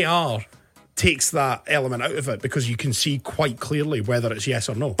VAR takes that element out of it because you can see quite clearly whether it's yes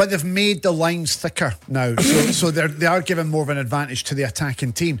or no. But they've made the lines thicker now, so they are giving more of an advantage to the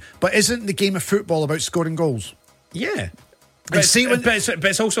attacking team. But isn't the game of football about scoring goals? Yeah. But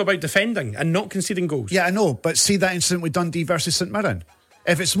it's also about defending and not conceding goals. Yeah, I know. But see that incident with Dundee versus St Mirren?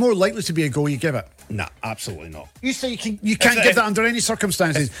 If it's more likely to be a goal, you give it. Nah, absolutely not. You say you can't give that under any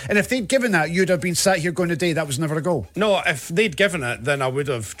circumstances. And if they'd given that, you'd have been sat here going today, that was never a goal. No, if they'd given it, then I would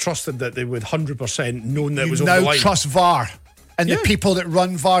have trusted that they would 100% known that it was over the line. You now trust VAR and the people that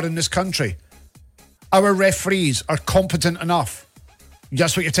run VAR in this country. Our referees are competent enough.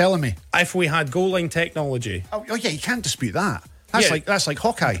 That's what you're telling me. If we had goal line technology. Oh yeah, you can't dispute that. That's like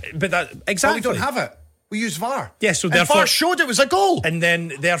Hawkeye. But that exactly. But we don't have it. We use VAR. Yeah, so therefore VAR showed it was a goal. And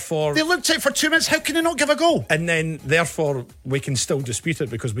then therefore they looked at it for 2 minutes. How can they not give a goal? And then therefore we can still dispute it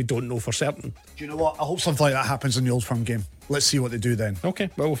because we don't know for certain. Do you know what? I hope something like that happens in the Old Firm game. Let's see what they do then. Okay,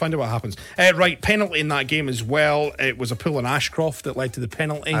 well, we'll find out what happens. Right, penalty in that game as well. It was a pull on Ashcroft that led to the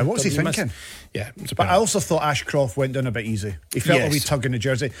penalty. What was he thinking? Yeah, but I also thought Ashcroft went down a bit easy. He felt a wee tug in the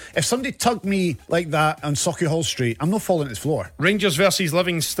jersey. If somebody tugged me like that on Sauchiehall Street, I'm not falling to the floor. Rangers versus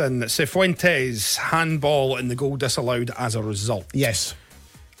Livingston. Cifuentes handball and the goal disallowed as a result. Yes,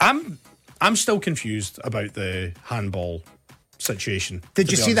 I'm still confused about the handball situation. Did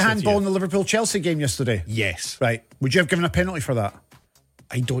you see the handball in the Liverpool-Chelsea game yesterday? Yes. Right. Would you have given a penalty for that?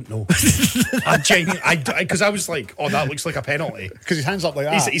 I don't know. Because I was like, oh, that looks like a penalty. Because his hand's up like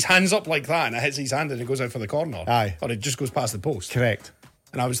that. His hand's up like that and it hits his hand and it goes out for the corner. Aye. Or it just goes past the post. Correct.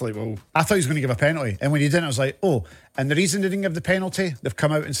 And I was like, well... I thought he was going to give a penalty. And when he didn't, I was like, oh. And the reason they didn't give the penalty, they've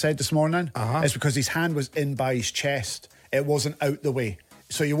come out and said this morning, is because his hand was in by his chest. It wasn't out the way.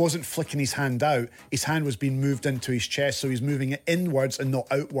 So he wasn't flicking his hand out. His hand was being moved into his chest, so he's moving it inwards and not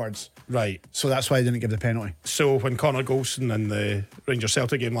outwards. Right. So that's why I didn't give the penalty. So when Connor Golson in the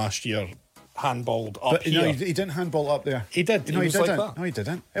Rangers-Celtic game last year handballed up here... No, he didn't handball up there. He did. No, he didn't. Like that. No, he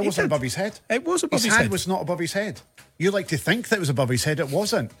didn't. It wasn't above his head. It was above his head. His hand was not above his head. You like to think that it was above his head. It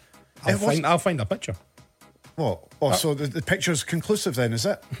wasn't. I'll find a picture. What? Oh, so the picture's conclusive then, is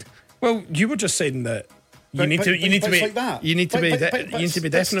it? Well, you were just saying that... You need to be definite with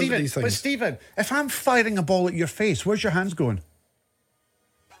these things. But Stephen, if I'm firing a ball at your face, where's your hands going?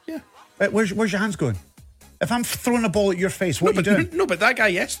 Yeah. Where's your hands going? If I'm throwing a ball at your face, what are you doing? No, but that guy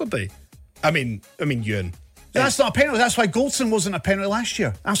yesterday. I mean, Ewan. That's not a penalty. That's why Goldson wasn't a penalty last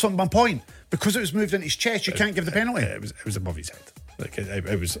year. That's not my point. Because it was moved into his chest, you can't give the penalty. It was above his head. Like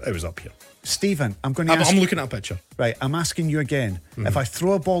it was up here. Stephen, I'm looking at a picture. Right, I'm asking you again. Mm-hmm. If I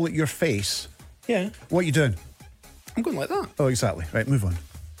throw a ball at your face, what are you doing? I'm going like that. Oh, exactly. Right, move on.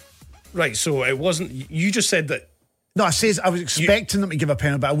 Right, so it wasn't... You just said that... No, I was expecting them to give a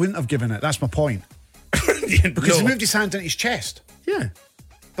penalty, but I wouldn't have given it. That's my point. Because he moved his hand into his chest. Yeah.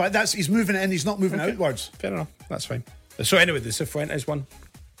 But he's moving it in, he's not moving outwards. Fair enough. That's fine. So anyway, the Cifuentes one?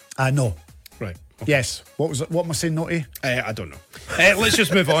 No. Right. Okay. Yes. What am I saying, Naughty? I don't know. Let's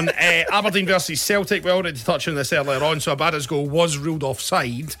just move on. Aberdeen versus Celtic. We already touched on this earlier on. So Abada's goal was ruled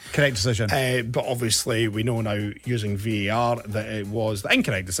offside. Correct decision. But obviously we know now using VAR that it was the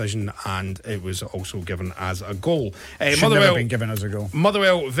incorrect decision and it was also given as a goal. Should never have been given as a goal.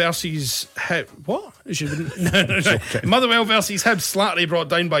 Motherwell versus what? No. Motherwell versus Hibs. Slattery brought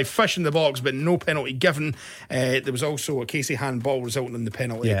down by Fish in the box, but no penalty given. There was also a Casey handball resulting in the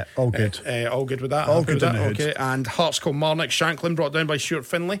penalty. Yeah, all good. All good with that. All good. Okay. And Hearts Kilmarnock, Shanklin brought down by Stuart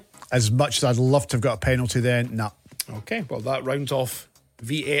Finlay. As much as I'd love to have got a penalty then, no. Okay, well that rounds off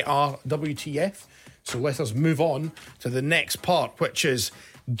VAR WTF. So let us move on to the next part, which is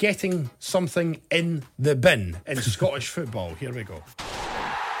getting something in the bin in Scottish football. Here we go.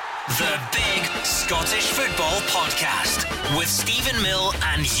 The Big Scottish Football Podcast with Stephen Mill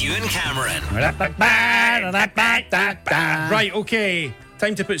and Ewan Cameron. Right, okay.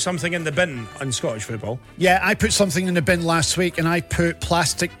 Time to put something in the bin on Scottish football. Yeah, I put something in the bin last week, and I put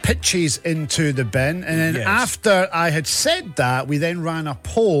plastic pitches into the bin. And then after I had said that, we then ran a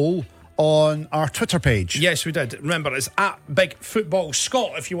poll on our Twitter page. Yes, we did. Remember, it's at Big Football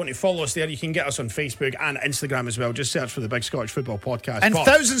Scot. If you want to follow us there, you can get us on Facebook and Instagram as well. Just search for the Big Scottish Football Podcast. And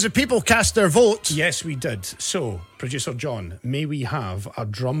thousands of people cast their vote. Yes, we did. So, producer John, may we have a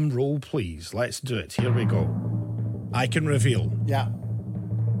drum roll, please? Let's do it. Here we go. I can reveal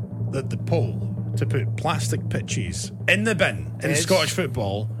that the poll to put plastic pitches in the bin in Scottish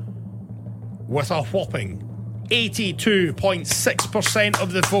football with a whopping 82.6%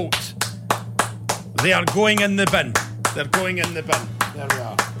 of the vote. They are going in the bin. They're going in the bin. There we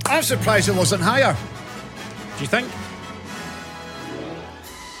are. I'm surprised it wasn't higher. Do you think?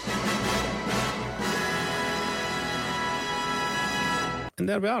 And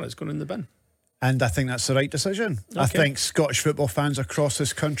there we are. It's going in the bin. And I think that's the right decision. Okay. I think Scottish football fans across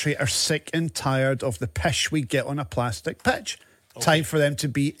this country are sick and tired of the pish we get on a plastic pitch. Okay. Time for them to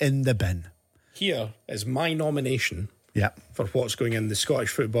be in the bin. Here is my nomination for what's going in the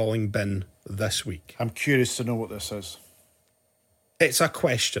Scottish footballing bin this week. I'm curious to know what this is. It's a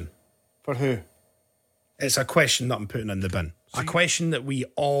question. For who? It's a question that I'm putting in the bin. A question that we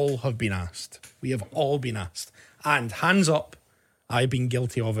all have been asked. We have all been asked. And hands up, I've been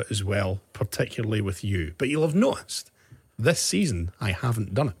guilty of it as well, particularly with you. But you'll have noticed, this season, I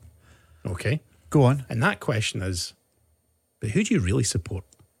haven't done it. Okay? Go on. And that question is, but who do you really support?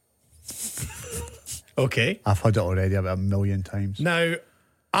 Okay. I've had it already about 1 million times. Now,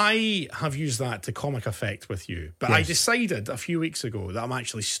 I have used that to comic effect with you, but I decided a few weeks ago that I'm going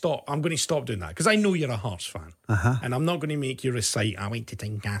to stop doing that because I know you're a Hearts fan, and I'm not going to make you recite I went to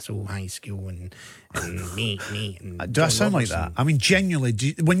Tynecastle High School and mate. And do I sound like that? I mean,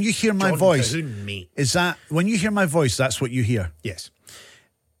 genuinely, when you hear my voice, is that when you hear my voice, that's what you hear? Yes,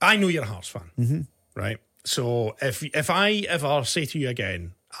 I know you're a Hearts fan, right? So if I ever say to you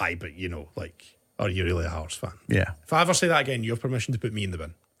again, but you know, like, are you really a Hearts fan? Yeah. If I ever say that again, you have permission to put me in the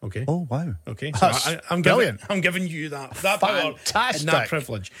bin. Okay. Oh wow. Okay. So I'm brilliant. I'm giving you that power and that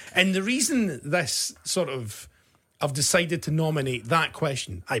privilege. And the reason this I've decided to nominate that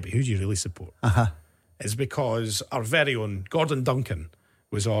question, but who do you really support? Is because our very own Gordon Duncan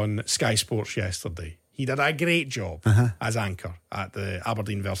was on Sky Sports yesterday. He did a great job as anchor at the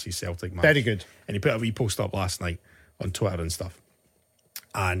Aberdeen versus Celtic match. Very good. And he put a wee post up last night on Twitter and stuff.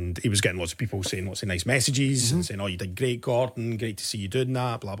 And he was getting lots of people saying lots of nice messages and saying, oh, you did great, Gordon, great to see you doing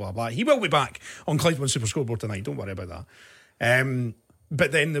that, blah, blah, blah. He will be back on Clyde One Super Scoreboard tonight, don't worry about that.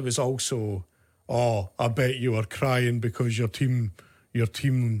 But then there was also, I bet you were crying because your team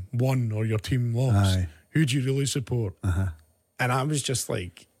won or your team lost. Aye. Who do you really support? And I was just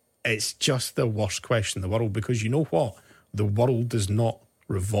like, it's just the worst question in the world because you know what? The world does not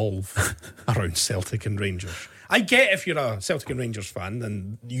revolve around Celtic and Rangers. I get if you're a Celtic and Rangers fan,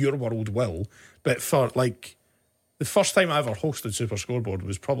 then your world will. But for like the first time I ever hosted Super Scoreboard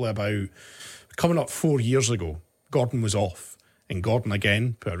was probably about coming up 4 years ago. Gordon was off, and Gordon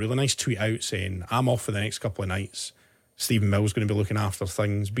again put a really nice tweet out saying, "I'm off for the next couple of nights. Stephen Mill's going to be looking after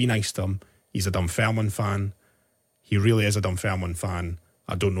things. Be nice to him. He's a Dunfermline fan. He really is a Dunfermline fan.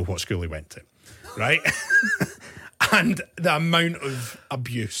 I don't know what school he went to." Right? And the amount of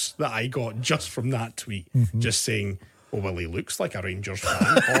abuse that I got just from that tweet, just saying, oh, well, he looks like a Rangers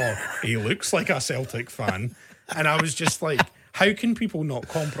fan or he looks like a Celtic fan. And I was just like, how can people not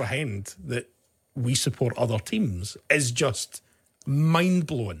comprehend that we support other teams is just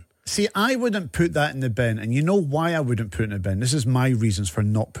mind-blowing. See, I wouldn't put that in the bin. And you know why I wouldn't put it in the bin? This is my reasons for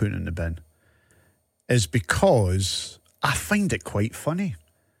not putting it in the bin. Is because I find it quite funny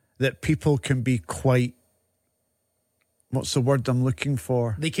that people can be quite... What's the word I'm looking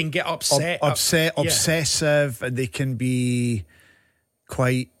for? They can get upset. Obsessive, and they can be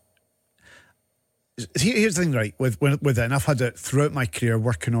quite... Here's the thing, right, with it, and I've had it throughout my career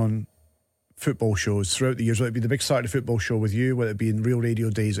working on football shows throughout the years, whether it be the Big Saturday Football Show with you, whether it be in Real Radio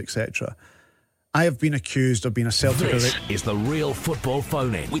Days, etc. I have been accused of being a Celtic... This is the Real Football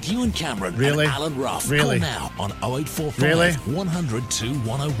Phone-In with Ewan Cameron and Alan Rough. Really? Call now on 0845 really? 100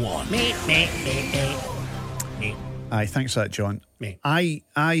 2101. Aye, thanks for that, John. Me. I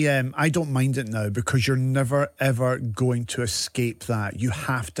don't mind it now because you're never ever going to escape that. You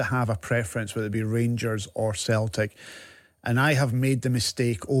have to have a preference, whether it be Rangers or Celtic. And I have made the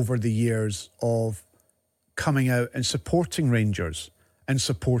mistake over the years of coming out and supporting Rangers and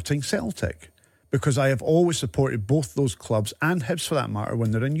supporting Celtic because I have always supported both those clubs and Hibs for that matter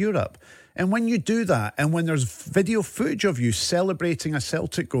when they're in Europe. And when you do that, and when there's video footage of you celebrating a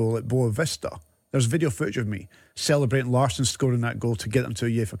Celtic goal at Boa Vista, There's video footage of me celebrating Larsson scoring that goal to get them to a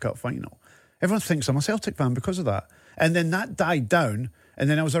UEFA Cup final. Everyone thinks I'm a Celtic fan because of that. And then that died down, and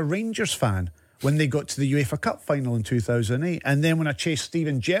then I was a Rangers fan when they got to the UEFA Cup final in 2008. And then when I chased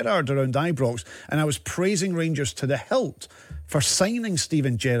Steven Gerrard around Ibrox, and I was praising Rangers to the hilt for signing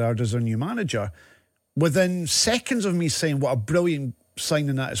Steven Gerrard as their new manager, within seconds of me saying what a brilliant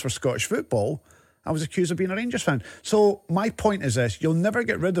signing that is for Scottish football, I was accused of being a Rangers fan. So my point is this: you'll never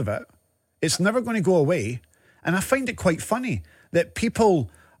get rid of it. It's never going to go away. And I find it quite funny that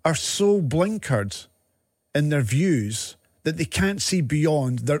people are so blinkered in their views that they can't see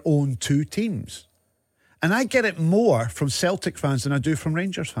beyond their own two teams. And I get it more from Celtic fans than I do from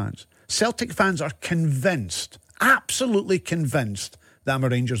Rangers fans. Celtic fans are convinced, absolutely convinced, that I'm a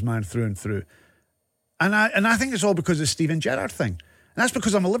Rangers man through and through. And I think it's all because of the Steven Gerrard thing. And that's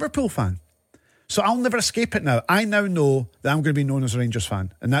because I'm a Liverpool fan. So I'll never escape it now. I now know that I'm going to be known as a Rangers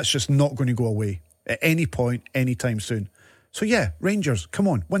fan, and that's just not going to go away at any point, anytime soon. So yeah, Rangers, come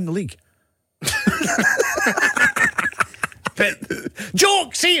on, win the league.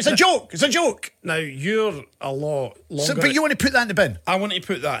 Joke! See, it's a joke. It's a joke. Now, you're a lot longer. But you want to put that in the bin? I want to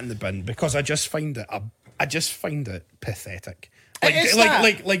put that in the bin because I just find it pathetic.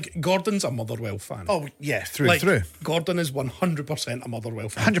 Like Gordon's a Motherwell fan. Oh yeah, through and through. Gordon is 100% a Motherwell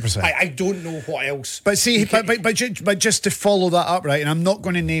fan. 100%. I don't know what else. But see, but just to follow that up, right? And I'm not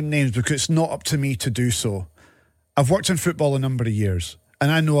going to name names because it's not up to me to do so. I've worked in football a number of years,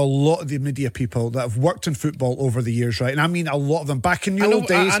 and I know a lot of the media people that have worked in football over the years, right? And I mean a lot of them back in the old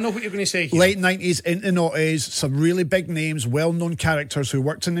days. I know what you're going to say here. Late 90s, into the noughties, some really big names, well-known characters who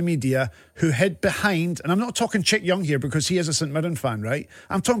worked in the media, who hid behind, and I'm not talking Chick Young here because he is a St Mirren fan, right?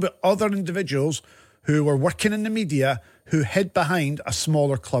 I'm talking about other individuals who were working in the media who hid behind a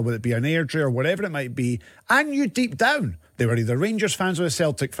smaller club, whether it be an Airdrie or whatever it might be, and you deep down, they were either Rangers fans or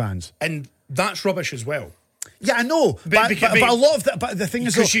Celtic fans. And that's rubbish as well. Yeah, I know, but a lot of that. But the thing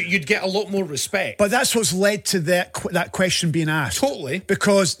is, because you'd get a lot more respect. But that's what's led to that question being asked. Totally,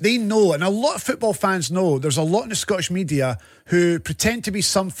 because they know, and a lot of football fans know, there's a lot in the Scottish media who pretend to be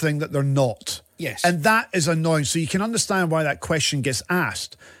something that they're not. Yes, and that is annoying. So you can understand why that question gets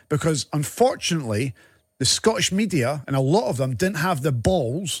asked, because unfortunately, the Scottish media and a lot of them didn't have the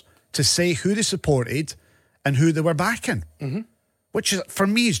balls to say who they supported and who they were backing, which is, for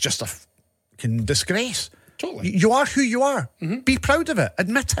me, is just a fucking disgrace. Totally. You are who you are. Be proud of it.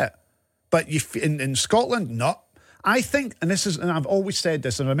 Admit it. But in Scotland, no. I think, and I've always said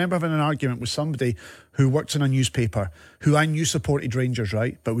this, and I remember having an argument with somebody who worked in a newspaper who I knew supported Rangers,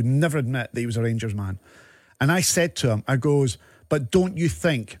 right? But would never admit that he was a Rangers man. And I said to him, I goes, but don't you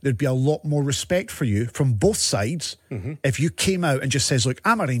think there'd be a lot more respect for you from both sides if you came out and just says, look,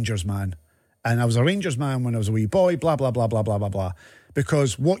 I'm a Rangers man, and I was a Rangers man when I was a wee boy, blah, blah, blah, blah, blah, blah, blah.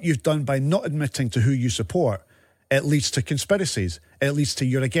 Because what you've done by not admitting to who you support, it leads to conspiracies. It leads to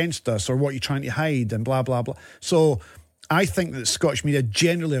you're against us or what you're trying to hide and blah, blah, blah. So I think that Scottish media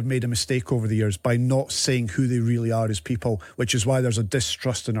generally have made a mistake over the years by not saying who they really are as people, which is why there's a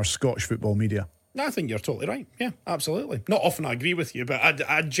distrust in our Scottish football media. No, I think you're totally right. Yeah, absolutely. Not often I agree with you, but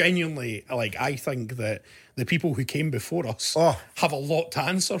I genuinely, I think that the people who came before us have a lot to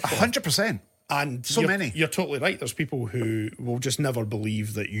answer for. 100%. And you're totally right. There's people who will just never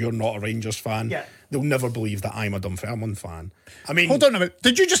believe that you're not a Rangers fan. Yeah. They'll never believe that I'm a Dunfermline fan. I mean, hold on a minute.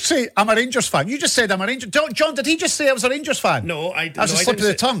 Did you just say I'm a Rangers fan? You just said I'm a Rangers. John, did he just say I was a Rangers fan? No, That's a slip of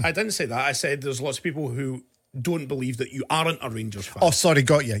the tongue. I didn't say that. I said there's lots of people who don't believe that you aren't a Rangers fan. Oh, sorry,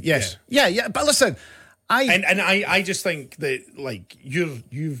 got you. Yes, yeah. But listen, I just think that like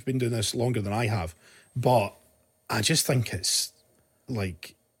you've been doing this longer than I have, but I just think it's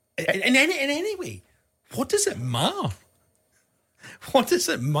like in any way. What does it matter? What does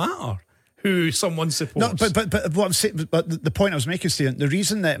it matter who someone supports? No, but what I'm saying, but the point I was making, Stephen, the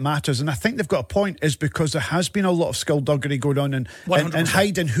reason that it matters, and I think they've got a point, is because there has been a lot of skullduggery going on and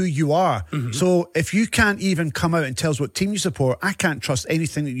hiding who you are. So if you can't even come out and tell us what team you support, I can't trust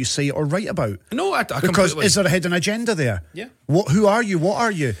anything that you say or write about. No, I because completely. Is there a hidden agenda there? Yeah. Who are you? What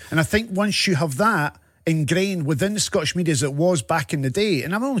are you? And I think once you have that ingrained within the Scottish media as it was back in the day,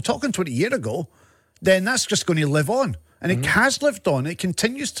 and I'm only talking 20 years ago, then that's just going to live on. And it has lived on. It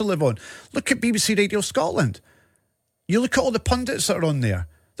continues to live on. Look at BBC Radio Scotland. You look at all the pundits that are on there.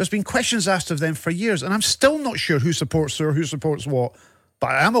 There's been questions asked of them for years, and I'm still not sure who supports who or who supports what.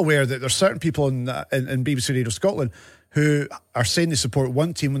 But I am aware that there's certain people in BBC Radio Scotland who are saying they support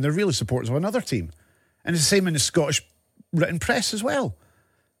one team when they're really supporters of another team. And it's the same in the Scottish written press as well.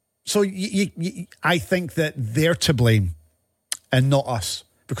 So I think that they're to blame and not us,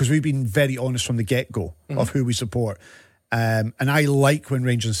 because we've been very honest from the get-go of who we support. And I like when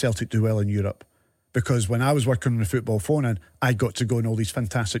Rangers and Celtic do well in Europe, because when I was working on the football phone-in, I got to go on all these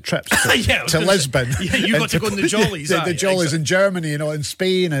fantastic trips to Lisbon. Yeah, you got to go on the Jollies. The Jollies in Germany, in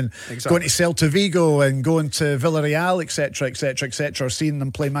Spain, and going to Celta Vigo and going to Villarreal, etc., etc., etc., or seeing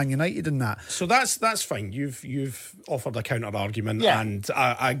them play Man United and that. So that's fine. You've offered a counter-argument, and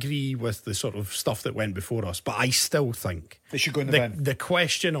I agree with the sort of stuff that went before us, but I still think they should go in the bin. The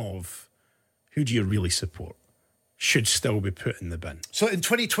question of who do you really support should still be put in the bin. So in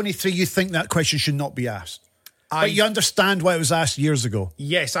 2023, you think that question should not be asked? But you understand why it was asked years ago?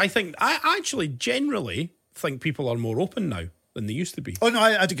 Yes, I actually generally think people are more open now than they used to be. Oh, no,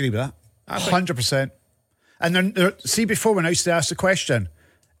 I'd agree with that. 100%. And then, see, before when I used to ask the question,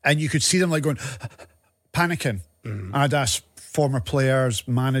 and you could see them like going, panicking. Mm-hmm. I'd ask former players,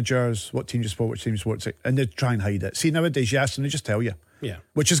 managers, what team you support, which team you support, and they'd try and hide it. See, nowadays you ask them, they just tell you. Yeah.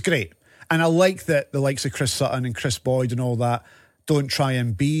 Which is great. And I like that the likes of Chris Sutton and Chris Boyd and all that don't try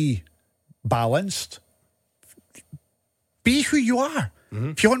and be balanced. Be who you are.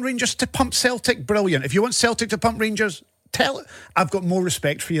 Mm-hmm. If you want Rangers to pump Celtic, brilliant. If you want Celtic to pump Rangers, tell it. I've got more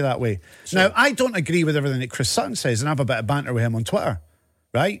respect for you that way. So, now, I don't agree with everything that Chris Sutton says, and I have a bit of banter with him on Twitter,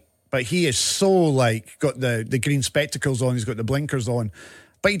 right? But he is so, got the green spectacles on, he's got the blinkers on,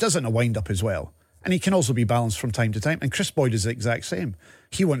 but he does it in a wind-up as well. And he can also be balanced from time to time. And Chris Boyd is the exact same.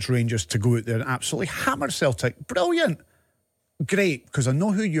 He wants Rangers to go out there and absolutely hammer Celtic. Brilliant. Great, because I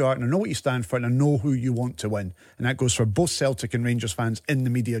know who you are and I know what you stand for and I know who you want to win. And that goes for both Celtic and Rangers fans in the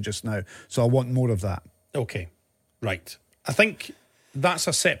media just now. So I want more of that. Okay, right. I think that's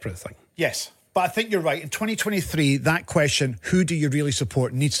a separate thing. Yes, but I think you're right. In 2023, that question, who do you really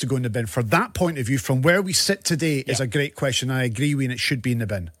support, needs to go in the bin. For that point of view, from where we sit today, is a great question. I agree with, and it should be in the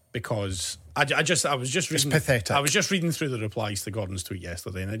bin. Because I was just reading. It's pathetic. I was just reading through the replies to Gordon's tweet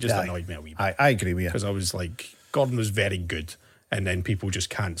yesterday, and it just annoyed me a wee bit. I agree with you, because I was like, Gordon was very good, and then people just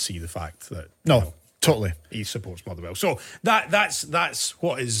can't see the fact that totally he supports Motherwell. So that's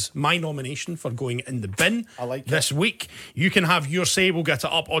what is my nomination for going in the bin. I like this week. You can have your say. We'll get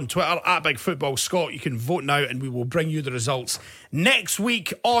it up on Twitter at Big Football Scott. You can vote now, and we will bring you the results next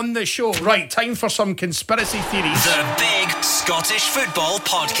week on the show. Right, time for some conspiracy theories. The Big Scottish Football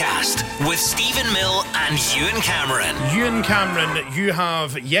Podcast with Stephen Mill and Ewan Cameron. Ewan Cameron, you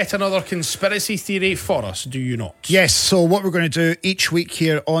have yet another conspiracy theory for us, do you not? Yes, so what we're going to do each week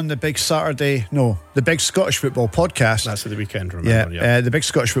here on the Big the Big Scottish Football Podcast. That's for the weekend, remember? The Big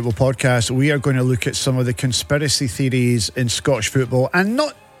Scottish Football Podcast. We are going to look at some of the conspiracy theories in Scottish football, and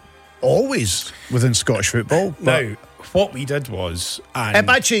not always within Scottish football. Now, what we did was...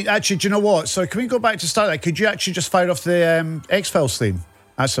 Actually, do you know what? So can we go back to start that? Could you actually just fire off the X-Files theme?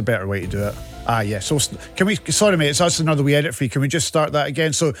 That's a better way to do it. Yeah. So can we? Sorry, mate. That's another wee edit for you. Can we just start that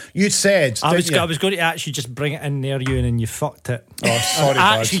again? So you said I was going to actually just bring it in there, Ewan, and you fucked it. Oh, sorry,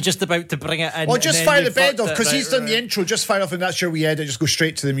 I was actually just about to bring it in. Well, just fire the bed off because he's done the intro. Just fire off, and that's your wee edit. Just go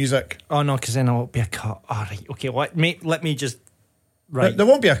straight to the music. Oh no, because then it'll be a cut. All right. Okay. Let me just. Right. There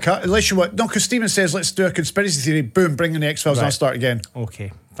won't be a cut unless you want. No, because Stephen says let's do a conspiracy theory. Boom, bring in the X-Files, and I'll start again.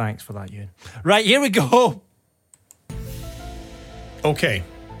 Okay. Thanks for that, Ewan. Right, here we go. Okay.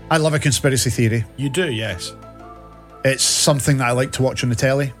 I love a conspiracy theory. You do, yes. It's something that I like to watch on the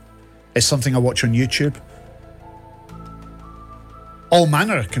telly. It's something I watch on YouTube. All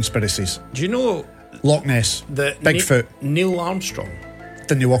manner of conspiracies. Do you know Loch Ness, Bigfoot? Neil Armstrong.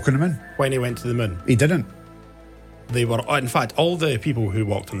 Didn't he walk on the moon? When he went to the moon. He didn't. They were, in fact, all the people who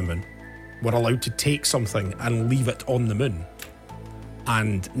walked on the moon were allowed to take something and leave it on the moon.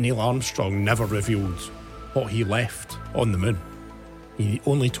 And Neil Armstrong never revealed what he left on the moon. He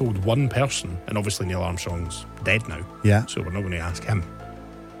only told one person, and obviously Neil Armstrong's dead now. Yeah. So we're not going to ask him.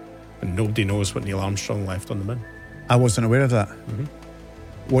 And nobody knows what Neil Armstrong left on the moon. I wasn't aware of that. Mm-hmm.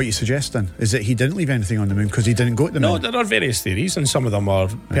 What are you suggesting? Is that he didn't leave anything on the moon because he didn't go to the moon? No, there are various theories, and some of them are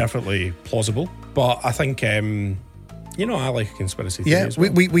perfectly plausible. But I think, I like a conspiracy theory as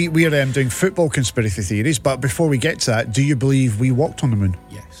well. We are doing football conspiracy theories, but before we get to that, do you believe we walked on the moon?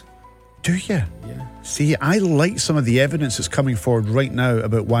 Yes. Do you? Yeah. See, I like some of the evidence that's coming forward right now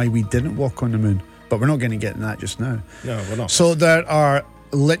about why we didn't walk on the moon, but we're not going to get into that just now. No, we're not. So there are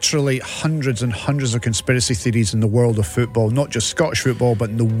literally hundreds and hundreds of conspiracy theories in the world of football, not just Scottish football, but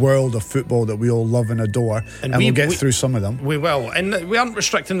in the world of football that we all love and adore. And we'll get through some of them. We will. And we aren't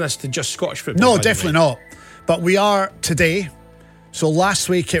restricting this to just Scottish football. No, definitely not. But we are today. So last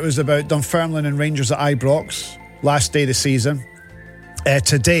week it was about Dunfermline and Rangers at Ibrox, last day of the season.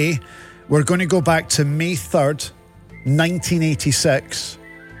 Today we're going to go back to May 3rd, 1986.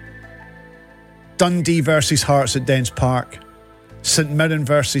 Dundee versus Hearts at Dens Park. St Mirren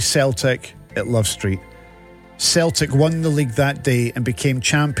versus Celtic at Love Street. Celtic won the league that day and became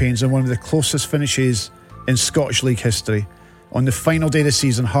champions in one of the closest finishes in Scottish League history. On the final day of the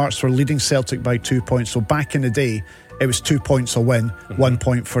season, Hearts were leading Celtic by 2 points. So back in the day, it was 2 points a win, 1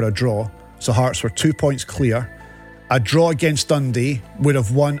 point for a draw. So Hearts were 2 points clear. A draw against Dundee would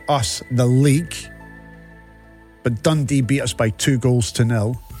have won us the league, but Dundee beat us by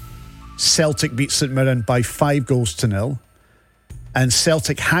 2-0. Celtic beat St Mirren by 5-0. And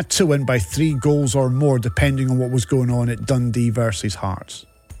Celtic had to win by 3 goals or more, depending on what was going on at Dundee versus Hearts.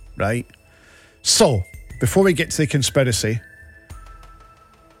 Right? So, before we get to the conspiracy,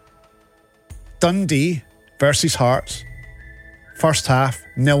 Dundee versus Hearts, first half,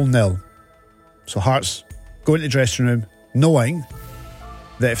 0-0. So Hearts go into the dressing room knowing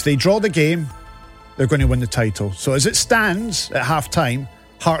that if they draw the game, they're going to win the title. So as it stands at half-time,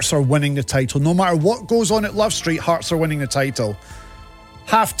 Hearts are winning the title. No matter what goes on at Love Street, Hearts are winning the title.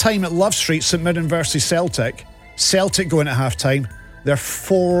 Half-time at Love Street, St Mirren versus Celtic. Celtic going at half-time, they're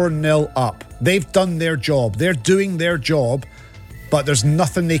 4-0 up. They've done their job. They're doing their job, but there's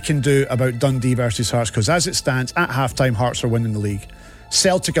nothing they can do about Dundee versus Hearts, because as it stands, at half-time, Hearts are winning the league.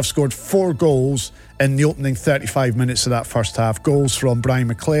 Celtic have scored 4 goals in the opening 35 minutes of that first half. Goals from Brian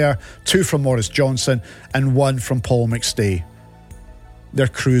McClare, 2 from Maurice Johnson, and 1 from Paul McStay. They're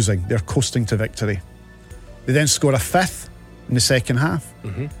cruising. They're coasting to victory. They then score a 5th in the second half.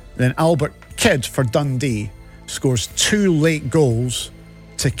 Then Albert Kidd for Dundee scores 2 late goals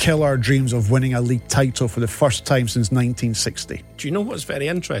to kill our dreams of winning a league title for the first time since 1960. Do you know what's very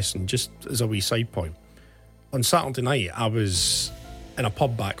interesting, just as a wee side point? On Saturday night, I was in a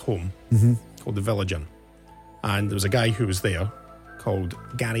pub back home called the Village Inn, and there was a guy who was there called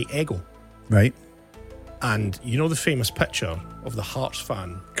Gary Eggle. Right. And you know the famous picture of the Hearts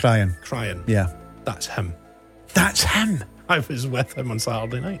fan Crying. Yeah. That's him. That's him? I was with him on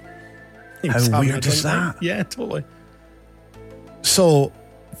Saturday night. How weird is that? Yeah, totally. So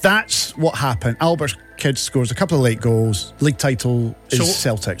that's what happened. Albert Kidd scores a couple of late goals. League title is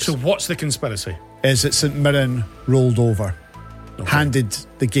Celtic's. So what's the conspiracy? Is that St Mirren rolled over, handed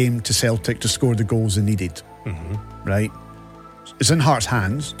the game to Celtic to score the goals they needed. Right? It's in Hearts'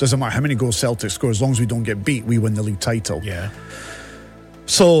 hands. Doesn't matter how many goals Celtic score, as long as we don't get beat, we win the league title. Yeah.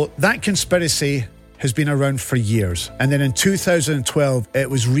 So that conspiracy has been around for years. And then in 2012, it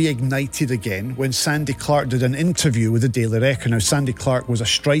was reignited again when Sandy Clark did an interview with the Daily Record. Now, Sandy Clark was a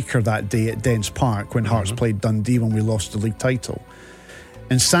striker that day at Dens Park when Hearts played Dundee when we lost the league title.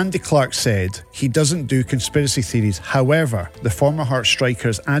 And Sandy Clark said he doesn't do conspiracy theories. However, the former Hearts striker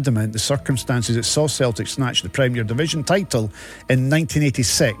is adamant the circumstances that saw Celtic snatch the Premier Division title in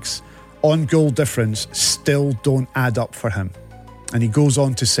 1986 on goal difference still don't add up for him. And he goes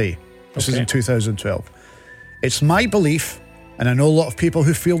on to say, this is in 2012, it's my belief, and I know a lot of people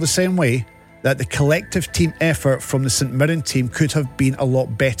who feel the same way, that the collective team effort from the St Mirren team could have been a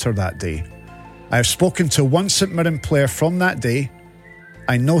lot better that day. I have spoken to one St Mirren player from that day.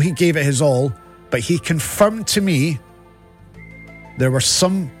 I know he gave it his all, but he confirmed to me there were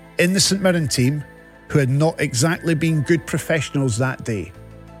some in the St Mirren team who had not exactly been good professionals that day.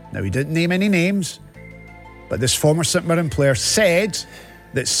 Now, he didn't name any names, but this former St Mirren player said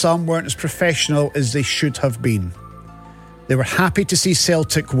that some weren't as professional as they should have been. They were happy to see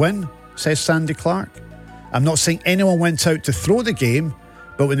Celtic win, says Sandy Clark. I'm not saying anyone went out to throw the game,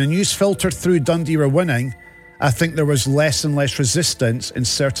 but when the news filtered through Dundee were winning, I think there was less and less resistance in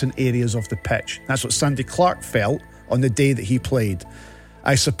certain areas of the pitch. That's what Sandy Clark felt on the day that he played.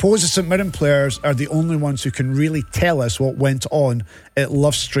 I suppose the St Mirren players are the only ones who can really tell us what went on at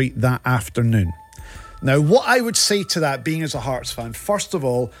Love Street that afternoon. Now, what I would say to that, being as a Hearts fan, first of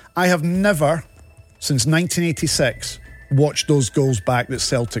all, I have never, since 1986, watched those goals back that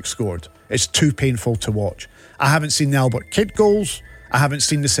Celtic scored. It's too painful to watch. I haven't seen the Albert Kidd goals. I haven't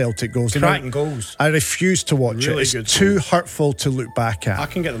seen the Celtic goals. Cracking goals. I refuse to watch really it. It's too hurtful to look back at. I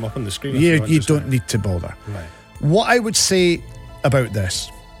can get them up on the screen. You don't need to bother. Right. What I would say about this,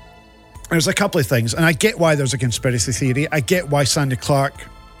 there's a couple of things, and I get why there's a conspiracy theory. I get why Sandy Clark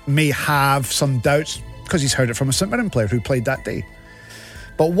may have some doubts, because he's heard it from a St Mirren player who played that day.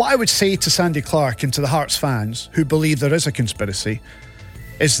 But what I would say to Sandy Clark and to the Hearts fans who believe there is a conspiracy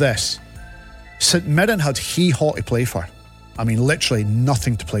is this. St Mirren had hee-haw to play for. I mean, literally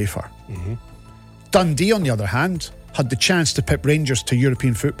nothing to play for. Dundee, on the other hand, had the chance to pip Rangers to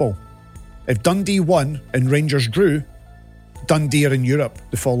European football. If Dundee won and Rangers drew, Dundee are in Europe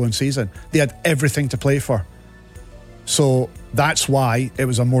the following season. They had everything to play for. So that's why it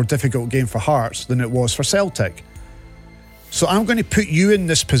was a more difficult game for Hearts than it was for Celtic. So I'm going to put you in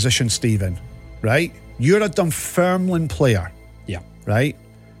this position, Stephen, right? You're a Dunfermline player. Yeah. Right?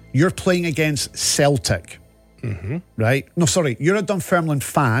 You're playing against Celtic. right? No, sorry, you're a Dunfermline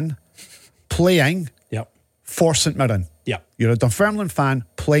fan playing for St Mirren. Yep. You're a Dunfermline fan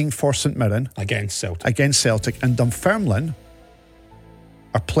playing for St Mirren. Against Celtic. Against Celtic. And Dunfermline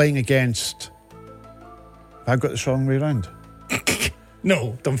are playing against... Have I got this wrong way around?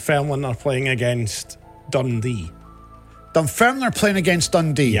 No, Dunfermline are playing against Dundee. Dunfermline are playing against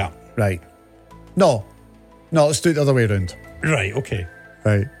Dundee. Yeah. Right. No, let's do it the other way around. Right, okay.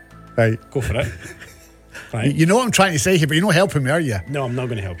 Right. Go for it. Right. You know what I'm trying to say here, but you're not helping me, are you? No, I'm not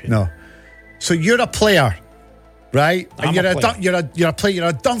going to help you. No. So you're a player, right? I'm and a player. You're a player. You're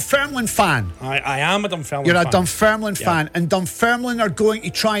a Dunfermline fan. I am a Dunfermline fan. You're a Dunfermline fan, and Dunfermline are going to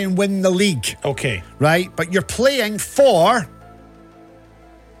try and win the league. Okay. Right? But you're playing for...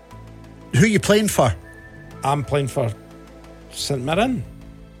 Who are you playing for? I'm playing for St Mirren.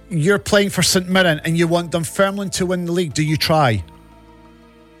 You're playing for St Mirren, and you want Dunfermline to win the league. Do you try?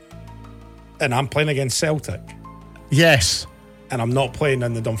 And I'm playing against Celtic. Yes. And I'm not playing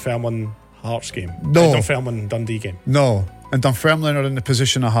in the Dunfermline Hearts game. No. The Dunfermline Dundee game. No. And Dunfermline are in the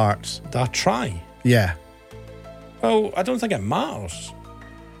position of Hearts. Do I try? Yeah. Well, I don't think it matters.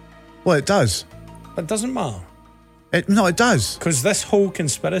 Well, it does. It doesn't matter. No, it does. Because this whole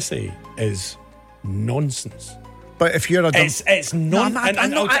conspiracy is nonsense. But if you're a it's non.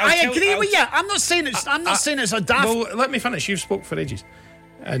 I agree with you. I'm not saying it's. I'm not saying it's a daft. Well, let me finish. You've spoke for ages,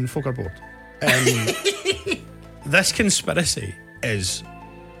 and folk are bored. This conspiracy is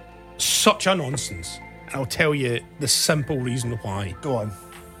such a nonsense. And I'll tell you the simple reason why. Go on.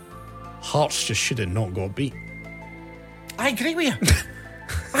 Hearts just should have not got beat. I agree with you.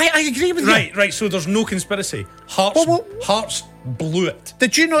 I agree with you. Right. So there's no conspiracy. Hearts blew it.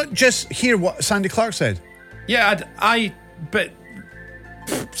 Did you not just hear what Sandy Clark said? Yeah, but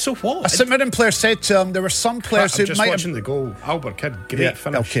so what? A St Mirren player said to him there were some players who just might watching the goal. Albert Kidd, great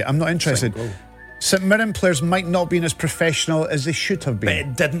finish. Okay, I'm not interested. St Mirren players might not be as professional as they should have been. But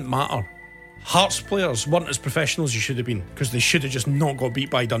it didn't matter. Hearts players weren't as professional as you should have been because they should have just not got beat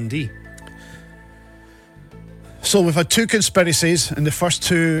by Dundee. So we've had two conspiracies in the first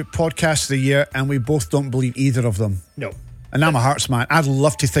two podcasts of the year, and we both don't believe either of them. No. And I'm a Hearts man. I'd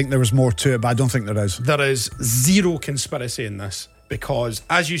love to think there was more to it, but I don't think there is. There is zero conspiracy in this because,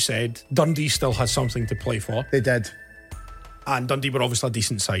 as you said, Dundee still has something to play for. They did. And Dundee were obviously a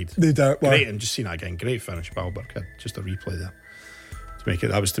decent side. They did. Great, and just seen that again. Great finish by Albert Kidd. Just a replay there.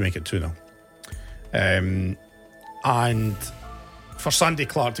 That was to make it 2-0. And for Sandy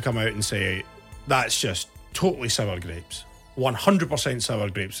Clark to come out and say, that's just totally sour grapes. 100% sour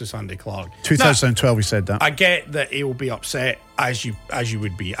grapes to Sandy Clark. 2012 he said that. I get that he'll be upset as you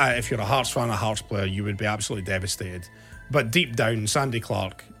would be. If you're a Hearts fan, a Hearts player, you would be absolutely devastated. But deep down, Sandy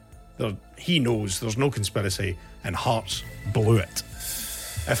Clark, he knows there's no conspiracy and Hearts blew it.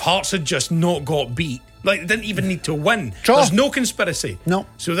 If Hearts had just not got beat, they didn't even need to win. Draw. There's no conspiracy. No.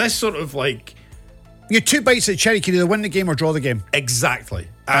 So this sort of you had two bites at the cherry. You could either win the game or draw the game. Exactly.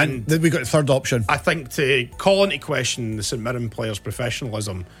 And then we got the third option. I think to call into question the St Mirren players'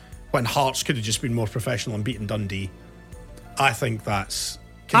 professionalism when Hearts could have just been more professional and beaten Dundee, I think that's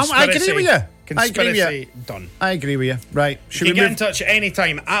conspiracy. I agree with you. Conspiracy done. I agree with you. Right. You can get in touch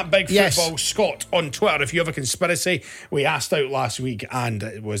anytime at Big Football Scott on Twitter if you have a conspiracy. We asked out last week and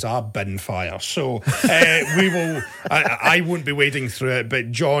it was a bin fire. So we will. I won't be wading through it,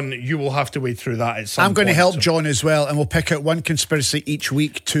 but John, you will have to wade through that at some point. I'm going to help John as well, and we'll pick out one conspiracy each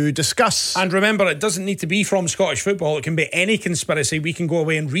week to discuss. And remember, it doesn't need to be from Scottish football. It can be any conspiracy. We can go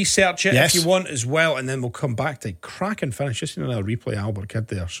away and research it if you want as well, and then we'll come back to cracking finish. Just another replay Albert Kidd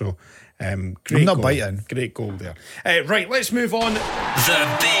there. So. Great I'm not goal. biting. Great goal there. Right, let's move on.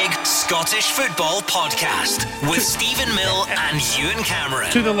 The Big Scottish Football Podcast with Stephen Mill and Ewan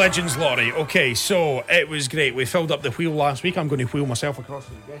Cameron. To the Legends Lottery. Okay, so it was great. We filled up the wheel last week. I'm going to wheel myself across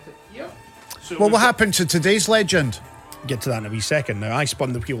and get it here. So what happened to today's legend? Get to that in a wee second. Now, I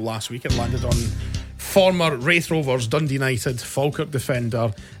spun the wheel last week. It landed on former Raith Rovers, Dundee United, Falkirk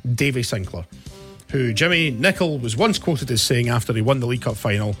defender Davy Sinclair, who Jimmy Nicholl was once quoted as saying after he won the League Cup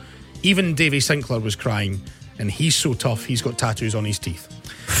final, even Davy Sinclair was crying, and he's so tough, he's got tattoos on his teeth.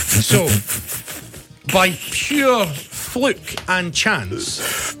 So, by pure fluke and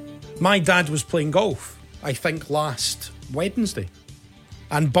chance, my dad was playing golf, I think last Wednesday,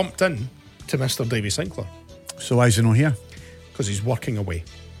 and bumped in to Mr. Davy Sinclair. So why is he not here? Because he's working away.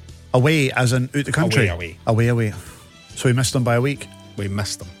 Away as in out the country? Away. So we missed him by a week? We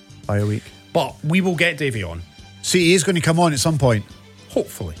missed him. By a week. But we will get Davy on. See, he is going to come on at some point.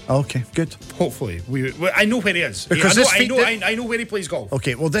 Hopefully. Okay, good. Hopefully. I know where he is. Because I know where he plays golf.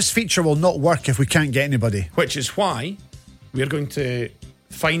 Okay, well, this feature will not work if we can't get anybody. Which is why we're going to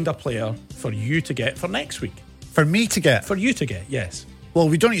find a player for you to get for next week. For me to get? For you to get, yes. Well,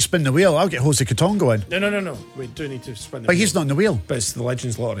 we don't need to spin the wheel. I'll get Jose Katongo in. No. We do need to spin the But wheel. he's not in the wheel. But it's the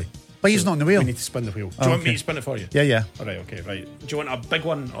Legends Lottery. But he's not in the wheel. We need to spin the wheel. Do you want me to spin it for you? Yeah. All right, okay, right. Do you want a big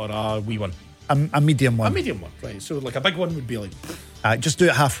one or a wee one? A medium one. A medium one, right. So like a big one would be like... Just do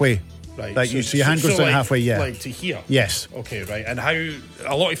it halfway. Right. So your hand goes down like, halfway, yeah. Like to here? Yes. Okay, right. And how...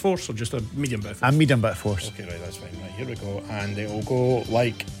 A lot of force or just a medium bit of force? A medium bit of force. Okay, right, that's fine. Right, here we go. And it will go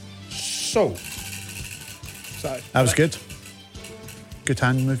like so. That was good. Good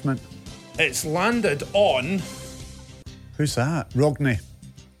hand movement. It's landed on Who's that? Rogney.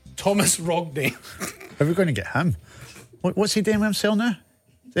 Thomas Rogney. Are we going to get him? What's he doing with himself now?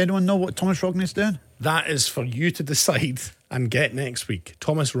 Does anyone know what Thomas Rogney's doing? That is for you to decide and get next week.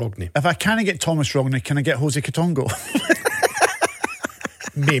 Thomas Rogney. If I can't get Thomas Rogney, can I get Jose Katongo?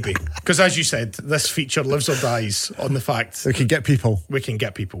 Maybe. Because as you said, this feature lives or dies on the fact We can get people. we can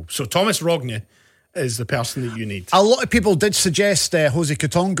get people. So Thomas Rogney is the person that you need. A lot of people did suggest Jose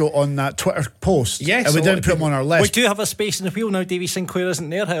Katongo on that Twitter post. Yes, and we a lot didn't of put him on our list. We do have a space in the wheel now. Davy Sinclair isn't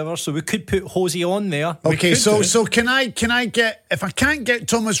there, however, so we could put Jose on there. Okay, could do. so can I get, if I can't get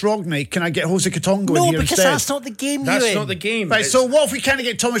Thomas Rogney, can I get Jose Katongo in No, here because instead? that's not the game. That's Ewan. not the game. Right, It's- so what if we can't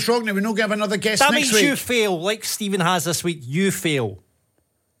get Thomas Rogney? We're not going to have another guest That next means week. you fail, like Stephen has this week. You fail.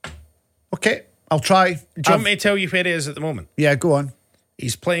 Okay, I'll try. Do you want me to tell you where he is at the moment? Yeah, go on.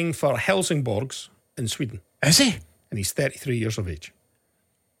 He's playing for Helsingborgs in Sweden. Is he? And he's 33 years of age.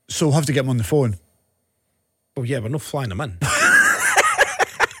 So we'll have to get him on the phone. Oh yeah, we're not flying him in.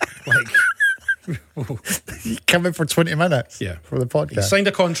 Come in for 20 minutes. Yeah. For the He podcast. signed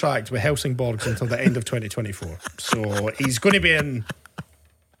a contract with Helsingborgs until the end of 2024. So he's going to be in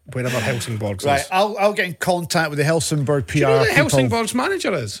wherever Helsingborgs Right, is. I'll get in contact with the Helsingborg PR Do you know who the people. Helsingborgs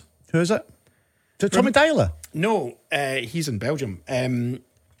manager is? Who is it? Is it Tommy Dyler? No, he's in Belgium.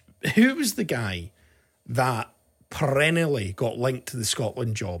 Who was the guy that perennially got linked to the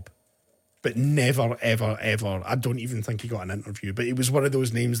Scotland job, but never, ever, ever, I don't even think he got an interview, but he was one of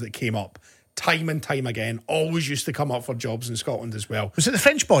those names that came up time and time again, always used to come up for jobs in Scotland as well. Was it the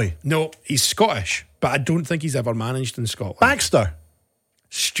French boy? No, he's Scottish, but I don't think he's ever managed in Scotland. Baxter?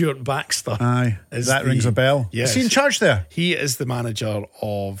 Stuart Baxter. Aye, is that the- rings a bell. Yes. Is he in charge there? He is the manager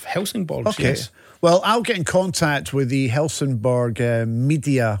of Helsingborgs. Okay. Yes. Well, I'll get in contact with the Helsingborg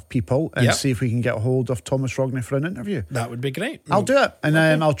media people and Yep. see if we can get a hold of Thomas Rogney for an interview. That would be great. I'll do it, and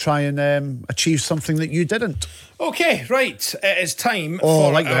I'll try and achieve something that you didn't. Okay, right. It is time Oh, for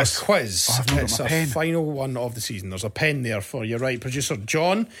I like our this. quiz. Oh, I've not got It's my our pen. final one of the season. There's a pen there for you, right? Producer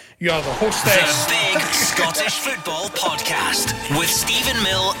John, you are the The hostess. Big Scottish Football Podcast with Stephen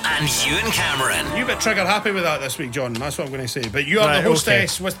Mill and Ewan Cameron. You a bit trigger happy with that this week, John. That's what I'm going to say. But you are Right, the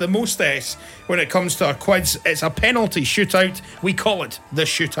hostess with the mostess when it comes to our quiz. It's a penalty shootout. We call it the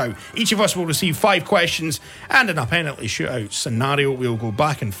shootout. Each of us will receive 5 questions, and in a penalty shootout scenario, we'll go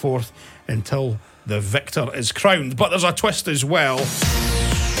back and forth until the victor is crowned. But there's a twist as well.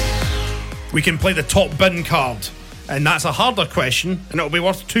 We can play the top bin card, and that's a harder question, and it'll be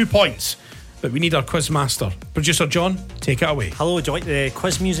worth 2 points. But we need our quiz master. Producer John, take it away. Hello, do you like the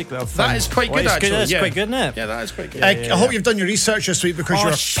quiz music that I've That found? is quite Oh, good, it's actually. That's yeah. quite good, isn't it? Yeah, that is quite good. I hope you've done your research this week because you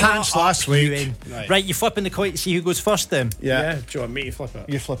were shut pants up, last week. Ewan. Right, you flipping the coin to see who goes first then? Yeah, do you want me to flip it?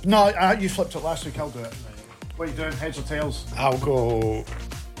 You flipped. No, you flipped it last week. I'll do it. What are you doing? Heads or tails? I'll go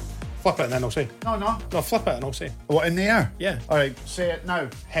flip it and then I'll say. No. No, flip it and I'll say. What, in the air? Yeah. All right, say it now.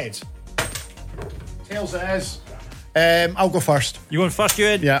 Heads. Tails it is. I'll go first. You going first,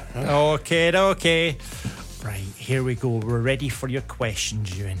 Ewan? Yeah. Okay. Right, here we go. We're ready for your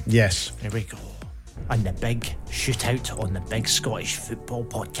questions, Ewan. Yes. Here we go. On the big shootout on the Big Scottish Football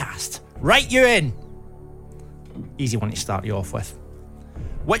Podcast. Right, Ewan. Easy one to start you off with.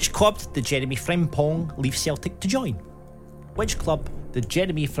 Which club did Jeremy Frimpong leave Celtic to join? Which club did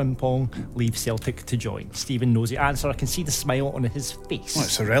Jeremy Frimpong leave Celtic to join? Stephen knows the answer. I can see the smile on his face. Well,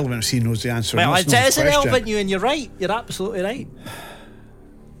 it's irrelevant if he knows the answer. Well, Must it know the is question. irrelevant, Ewan. You're right. You're absolutely right.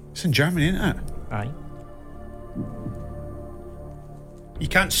 It's in Germany, isn't it? Aye. You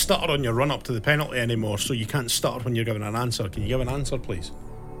can't stutter on your run up to the penalty anymore, so you can't stutter when you're giving an answer. Can you give an answer, please?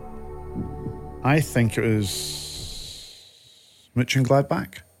 I think it was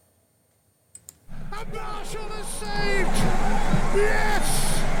Mönchengladbach. And Marshall has saved!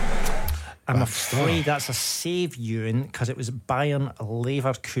 Yes! I'm afraid that's a save, Ewan, because it was Bayern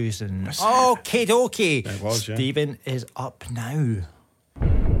Leverkusen. Okay. It was, yeah. Stephen is up now.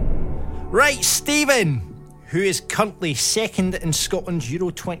 Right, Stephen, who is currently second in Scotland's Euro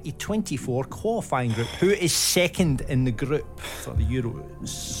 2024 qualifying group. Who is second in the group for the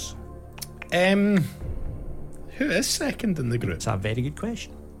Euros? Who is second in the group? It's a very good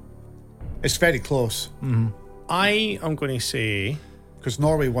question. It's very close. I am going to say... Because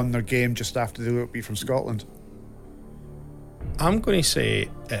Norway won their game just after they beat from Scotland. I'm going to say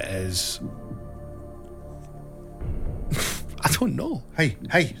it is... I don't know. Hey,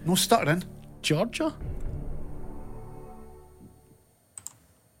 no stuttering. Georgia?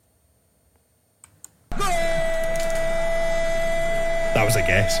 That was a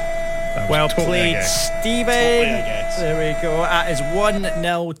guess. That was Well totally a played, guess. Stephen. Totally a guess. There we go. That is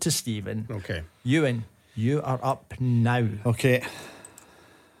 1-0 to Stephen. Okay. Ewan, you are up now. Okay.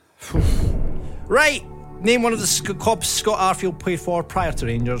 Right. Name one of the clubs Scott Arfield played for prior to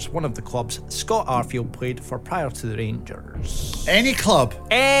Rangers. One of the clubs Scott Arfield played for prior to the Rangers. Any club.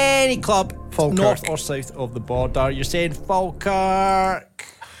 Any club, Falkirk. north or south of the border. You're saying Falkirk.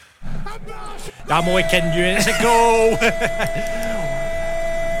 I'm only kidding you. It's a goal.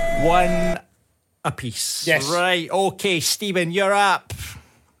 One apiece. Yes. Right. Okay, Stephen, you're up.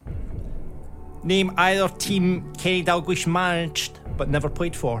 Name either team Kenny Dalglish managed but never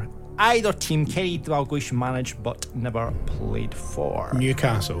played for. Either team Kenny Dalglish managed but never played for.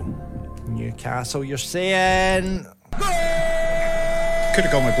 Newcastle. Newcastle, you're saying. Could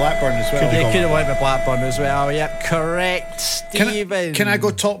have gone with Blackburn as well. You could have went with Blackburn as well. Yep, correct, Stephen. Can I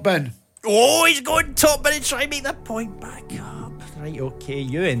go top bin? Oh, he's going top bin and try to make that point back up. Right, okay,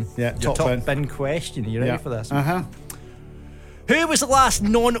 Ewan. Yeah, your top bin question. Are you ready for this? Uh-huh. Who was the last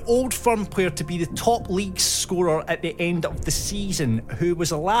non-Old Firm player to be the top league scorer at the end of the season? Who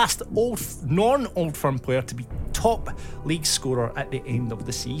was the last non-Old Firm player to be top league scorer at the end of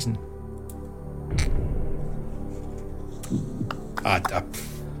the season?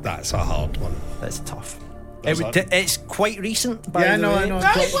 That's a hard one. That's tough. That's It's quite recent, by Yeah, the no, way. I know.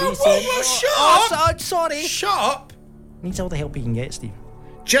 It's quite recent. Shut Oh, sorry. Shut up! Needs all the help he can get, Steve.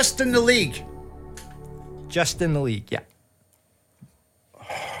 Just in the league. Just in the league, yeah.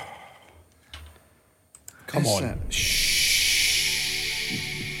 Come on.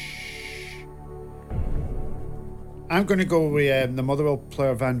 I'm going to go with the Motherwell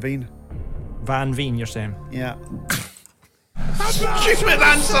player Van Veen. Van Veen, you're saying? Yeah. Stupid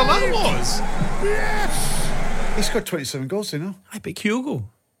answer that was. Yes! He scored 27 goals, you know. I pick Hugo.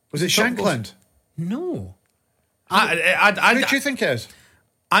 Was it Top goals. Shankland? No. Who do you think it is?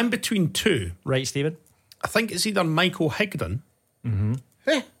 I'm between two. Right, Stephen? I think it's either Michael Higdon.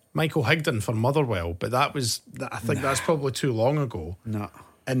 Eh? Michael Higdon for Motherwell, but I think that's probably too long ago. No.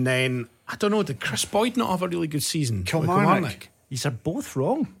 And then, I don't know, did Chris Boyd not have a really good season? with Kilmarnock. These are both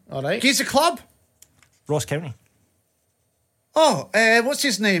wrong. All right. He's a club? Ross County. Oh, what's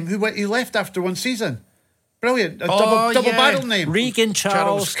his name? Who left after one season? Brilliant. A Oh, double yeah. barrel name. Regan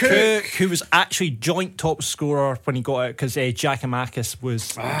Charles Cook. Cook, who was actually joint top scorer when he got out because Giacomakis was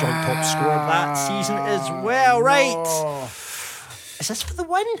joint top scorer that season as well. Right. Is this for the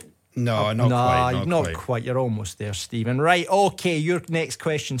win? No, not quite. You're almost there, Stephen. Right, okay, your next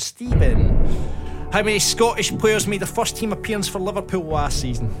question, Stephen. How many Scottish players made their first team appearance for Liverpool last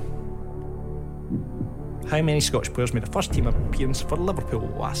season? How many Scottish players made their first team appearance for Liverpool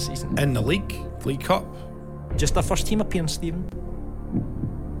last season? In the League Cup. Just their first team appearance, Stephen.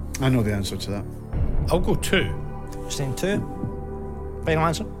 I know the answer to that. I'll go 2. You're saying 2? Final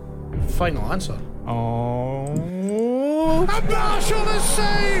answer? Final answer. Oh. And Marshall has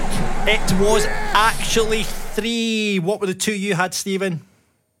saved! It was actually 3. What were the 2 you had, Stephen?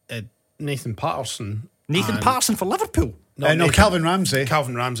 Nathan Patterson. Nathan Patterson for Liverpool. No, Calvin Ramsey.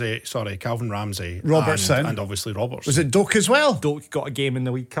 Calvin Ramsey. Robertson. And obviously Robertson. Was it Doak as well? Doak got a game in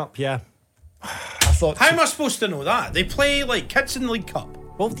the League Cup, yeah. I thought. How am I supposed to know that? They play like kids in the League Cup.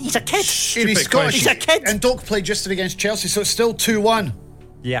 Well, he's a kid. And Stupid he's Scottish. He's a kid. And Doak played just against Chelsea, so it's still 2-1.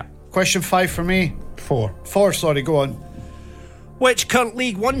 Yeah. Question 5 for me. 4, sorry, go on. Which current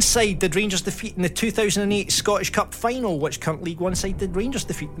League One side did Rangers defeat in the 2008 Scottish Cup final? Which current League One side did Rangers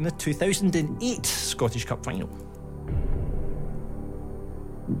defeat in the 2008 Scottish Cup final?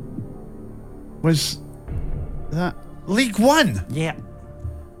 Was that League One? Yeah.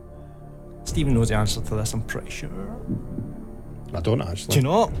 Stephen knows the answer to this, I'm pretty sure. I don't actually. Do you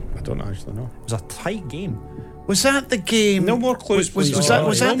know? I don't actually know. It was a tight game. Was that the game? No more clues, Was please, that John.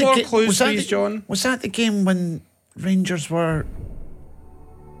 the No more ga- clues, was that please, the- John. Was that the game when Rangers were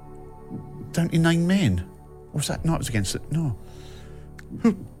down to 9 men? Or was that not? It was against it. No.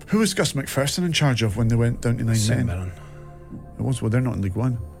 Who was Gus McPherson in charge of when they went down to 9 St. men? Mirren. It was. Well, they're not in League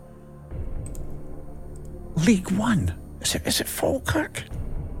One. League One. Is it Falkirk?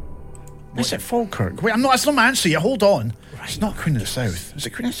 Is it Falkirk? Wait, I'm not. That's not my answer yet. Hold on. It's not Queen of the South. Is it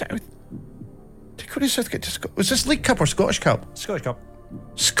Queen of the South? Did Queen of the South get to Was this League Cup or Scottish Cup? Scottish Cup.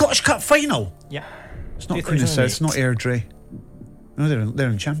 Scottish Cup final. Yeah. It's not Queen of the South. It's not Airdrie. No, they're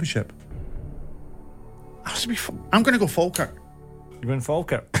in the Championship. Has to be. I'm going to go Falkirk. You're going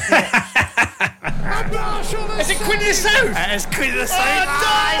Falkirk. Is it Queen of the South? It is Queen of the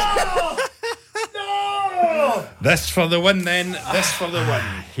South. No! This for the win, then. This for the win.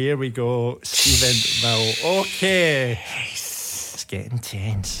 Here we go, Stephen Mill. Okay. It's getting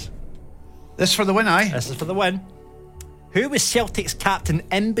tense. This for the win, aye? This is for the win. Who was Celtic's captain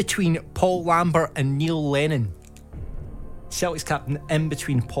in between Paul Lambert and Neil Lennon? Celtic's captain in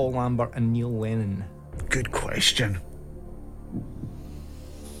between Paul Lambert and Neil Lennon. Good question.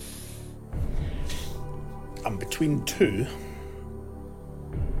 I'm between two.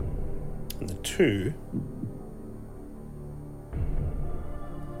 And the two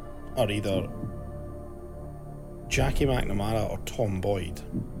are either Jackie McNamara or Tom Boyd.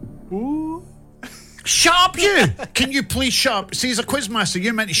 Ooh. Shut up, you! Can you please shut up? See, as a quizmaster,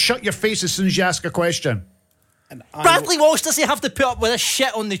 you're meant to shut your face as soon as you ask a question. And Bradley Walsh doesn't have to put up with this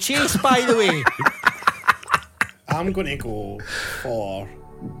shit on the chase, by the way. I'm going to go for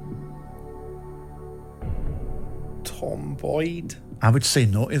Tom Boyd. I would say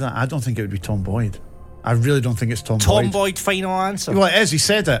no to that. I don't think it would be Tom Boyd. I really don't think it's Tom Boyd. Tom Boyd, final answer. Well, it is. He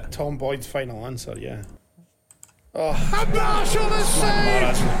said it. Tom Boyd's final answer, yeah. Oh, And Marshall has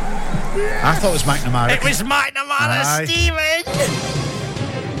saved. I thought it was McNamara. It was McNamara, Aye. Stephen.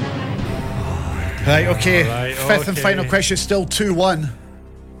 Right, okay. Right, Fifth and okay. final question, still 2-1.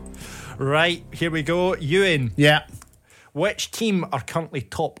 Right, here we go. Ewan. Yeah. Which team are currently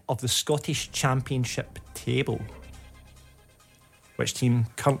top of the Scottish Championship table? Which team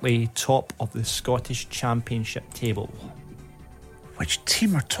currently top of the Scottish Championship table? Which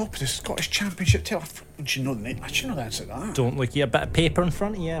team are top of the Scottish Championship table? I should know the name. I should know the answer to that. Don't look at a bit of paper in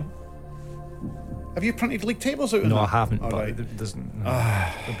front of you. Have you printed league tables out? No, that? I haven't. All But right. it doesn't.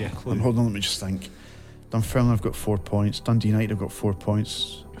 There'll be a clue. Hold on, let me just think. Dunfermline have got 4 points. Dundee United have got 4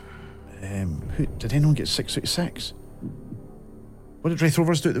 points. Who did anyone get 6 out of 6? What did Wraith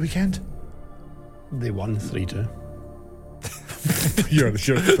Rovers do at the weekend? they won 3-2.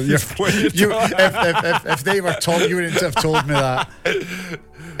 If they were top, you wouldn't have told me that.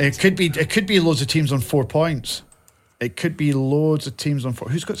 It could be loads of teams on 4 points. It could be loads of teams on 4.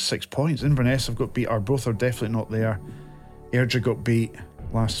 Who's got 6 points? Inverness have got beat. Arbroath are definitely not there. Airdrie got beat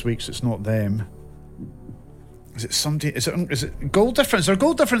last week, so it's not them. Is it somebody? Is it goal difference? Is there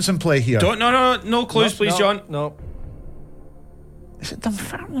goal difference in play here? No clues, please, John. No. Is it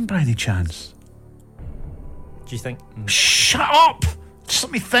Dunfermline by any chance? Do you think? Shut up! Just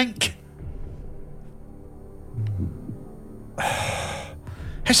let me think.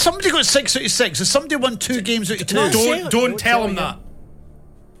 Has somebody got 6 out of 6? Has somebody won 2 games out of 2? No, say it. Don't tell him him.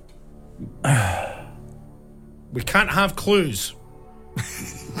 that. We can't have clues.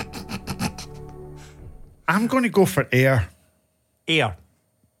 I'm going to go for Ayr. Ayr.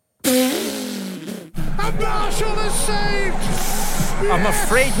 And Marshall has saved. I'm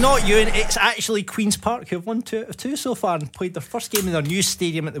afraid not, Ewan. It's actually Queen's Park who've won 2 out of 2 so far and played their first game in their new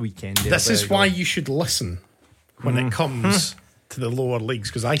stadium at the weekend. This is why you should listen when it comes to the lower leagues,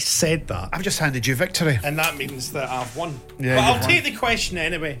 because I said that. I've just handed you victory. And that means that I've won. Yeah, but I'll you've take the question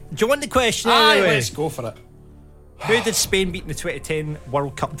anyway. Do you want the question Aye, anyway? let's go for it. Who did Spain beat in the 2010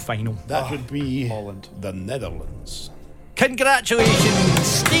 World Cup final? That would be Holland. the Netherlands. Congratulations,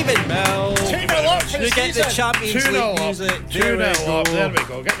 Stephen Mill. 2-0 up for the You get the season. Champions 2-0 League up. music. 2-0 up. There we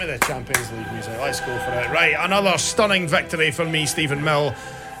go. Get me the Champions League music. Let's go for it. Right, another stunning victory for me, Stephen Mill.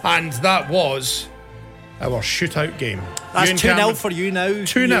 And that was our shootout game. That's Ewan 2-0 Cameron- for you now.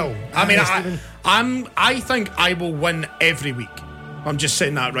 2-0. I mean, Stephen. I think I will win every week. I'm just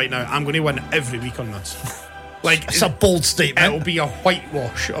saying that right now. I'm going to win every week on this. Like, It's a bold statement. it'll be a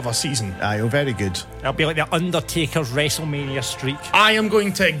whitewash of a season. Aye, oh, very good. It'll be like the Undertaker's WrestleMania streak. I am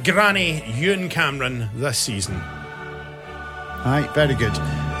going to granny Ewan Cameron this season. Aye, very good.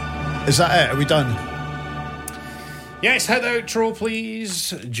 Is that it? Are we done? Yes, hit the outro,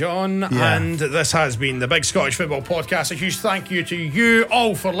 please, John. Yeah. And this has been the Big Scottish Football Podcast. A huge thank you to you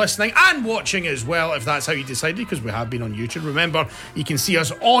all for listening and watching as well, if that's how you decided, because we have been on YouTube. Remember, you can see us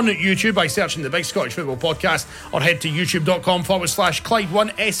on YouTube by searching the Big Scottish Football Podcast, or head to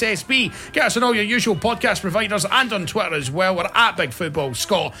youtube.com/Clyde1SSB. Get us on all your usual podcast providers and on Twitter as well. We're at Big Football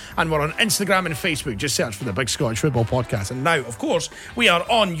Scot, and we're on Instagram and Facebook. Just search for the Big Scottish Football Podcast. And now, of course, we are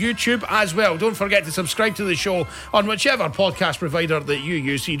on YouTube as well. Don't forget to subscribe to the show on whichever podcast provider that you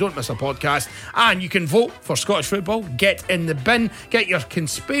use so you don't miss a podcast. And you can vote for Scottish football. Get in the bin. Get your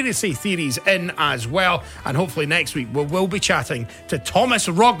conspiracy theories in as well. And hopefully next week we will be chatting to Thomas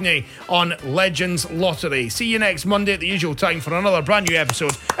Rogney on Legends Lottery. See you next Monday at the usual time for another brand new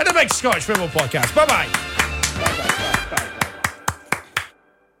episode of the Big Scottish Football Podcast. Bye bye.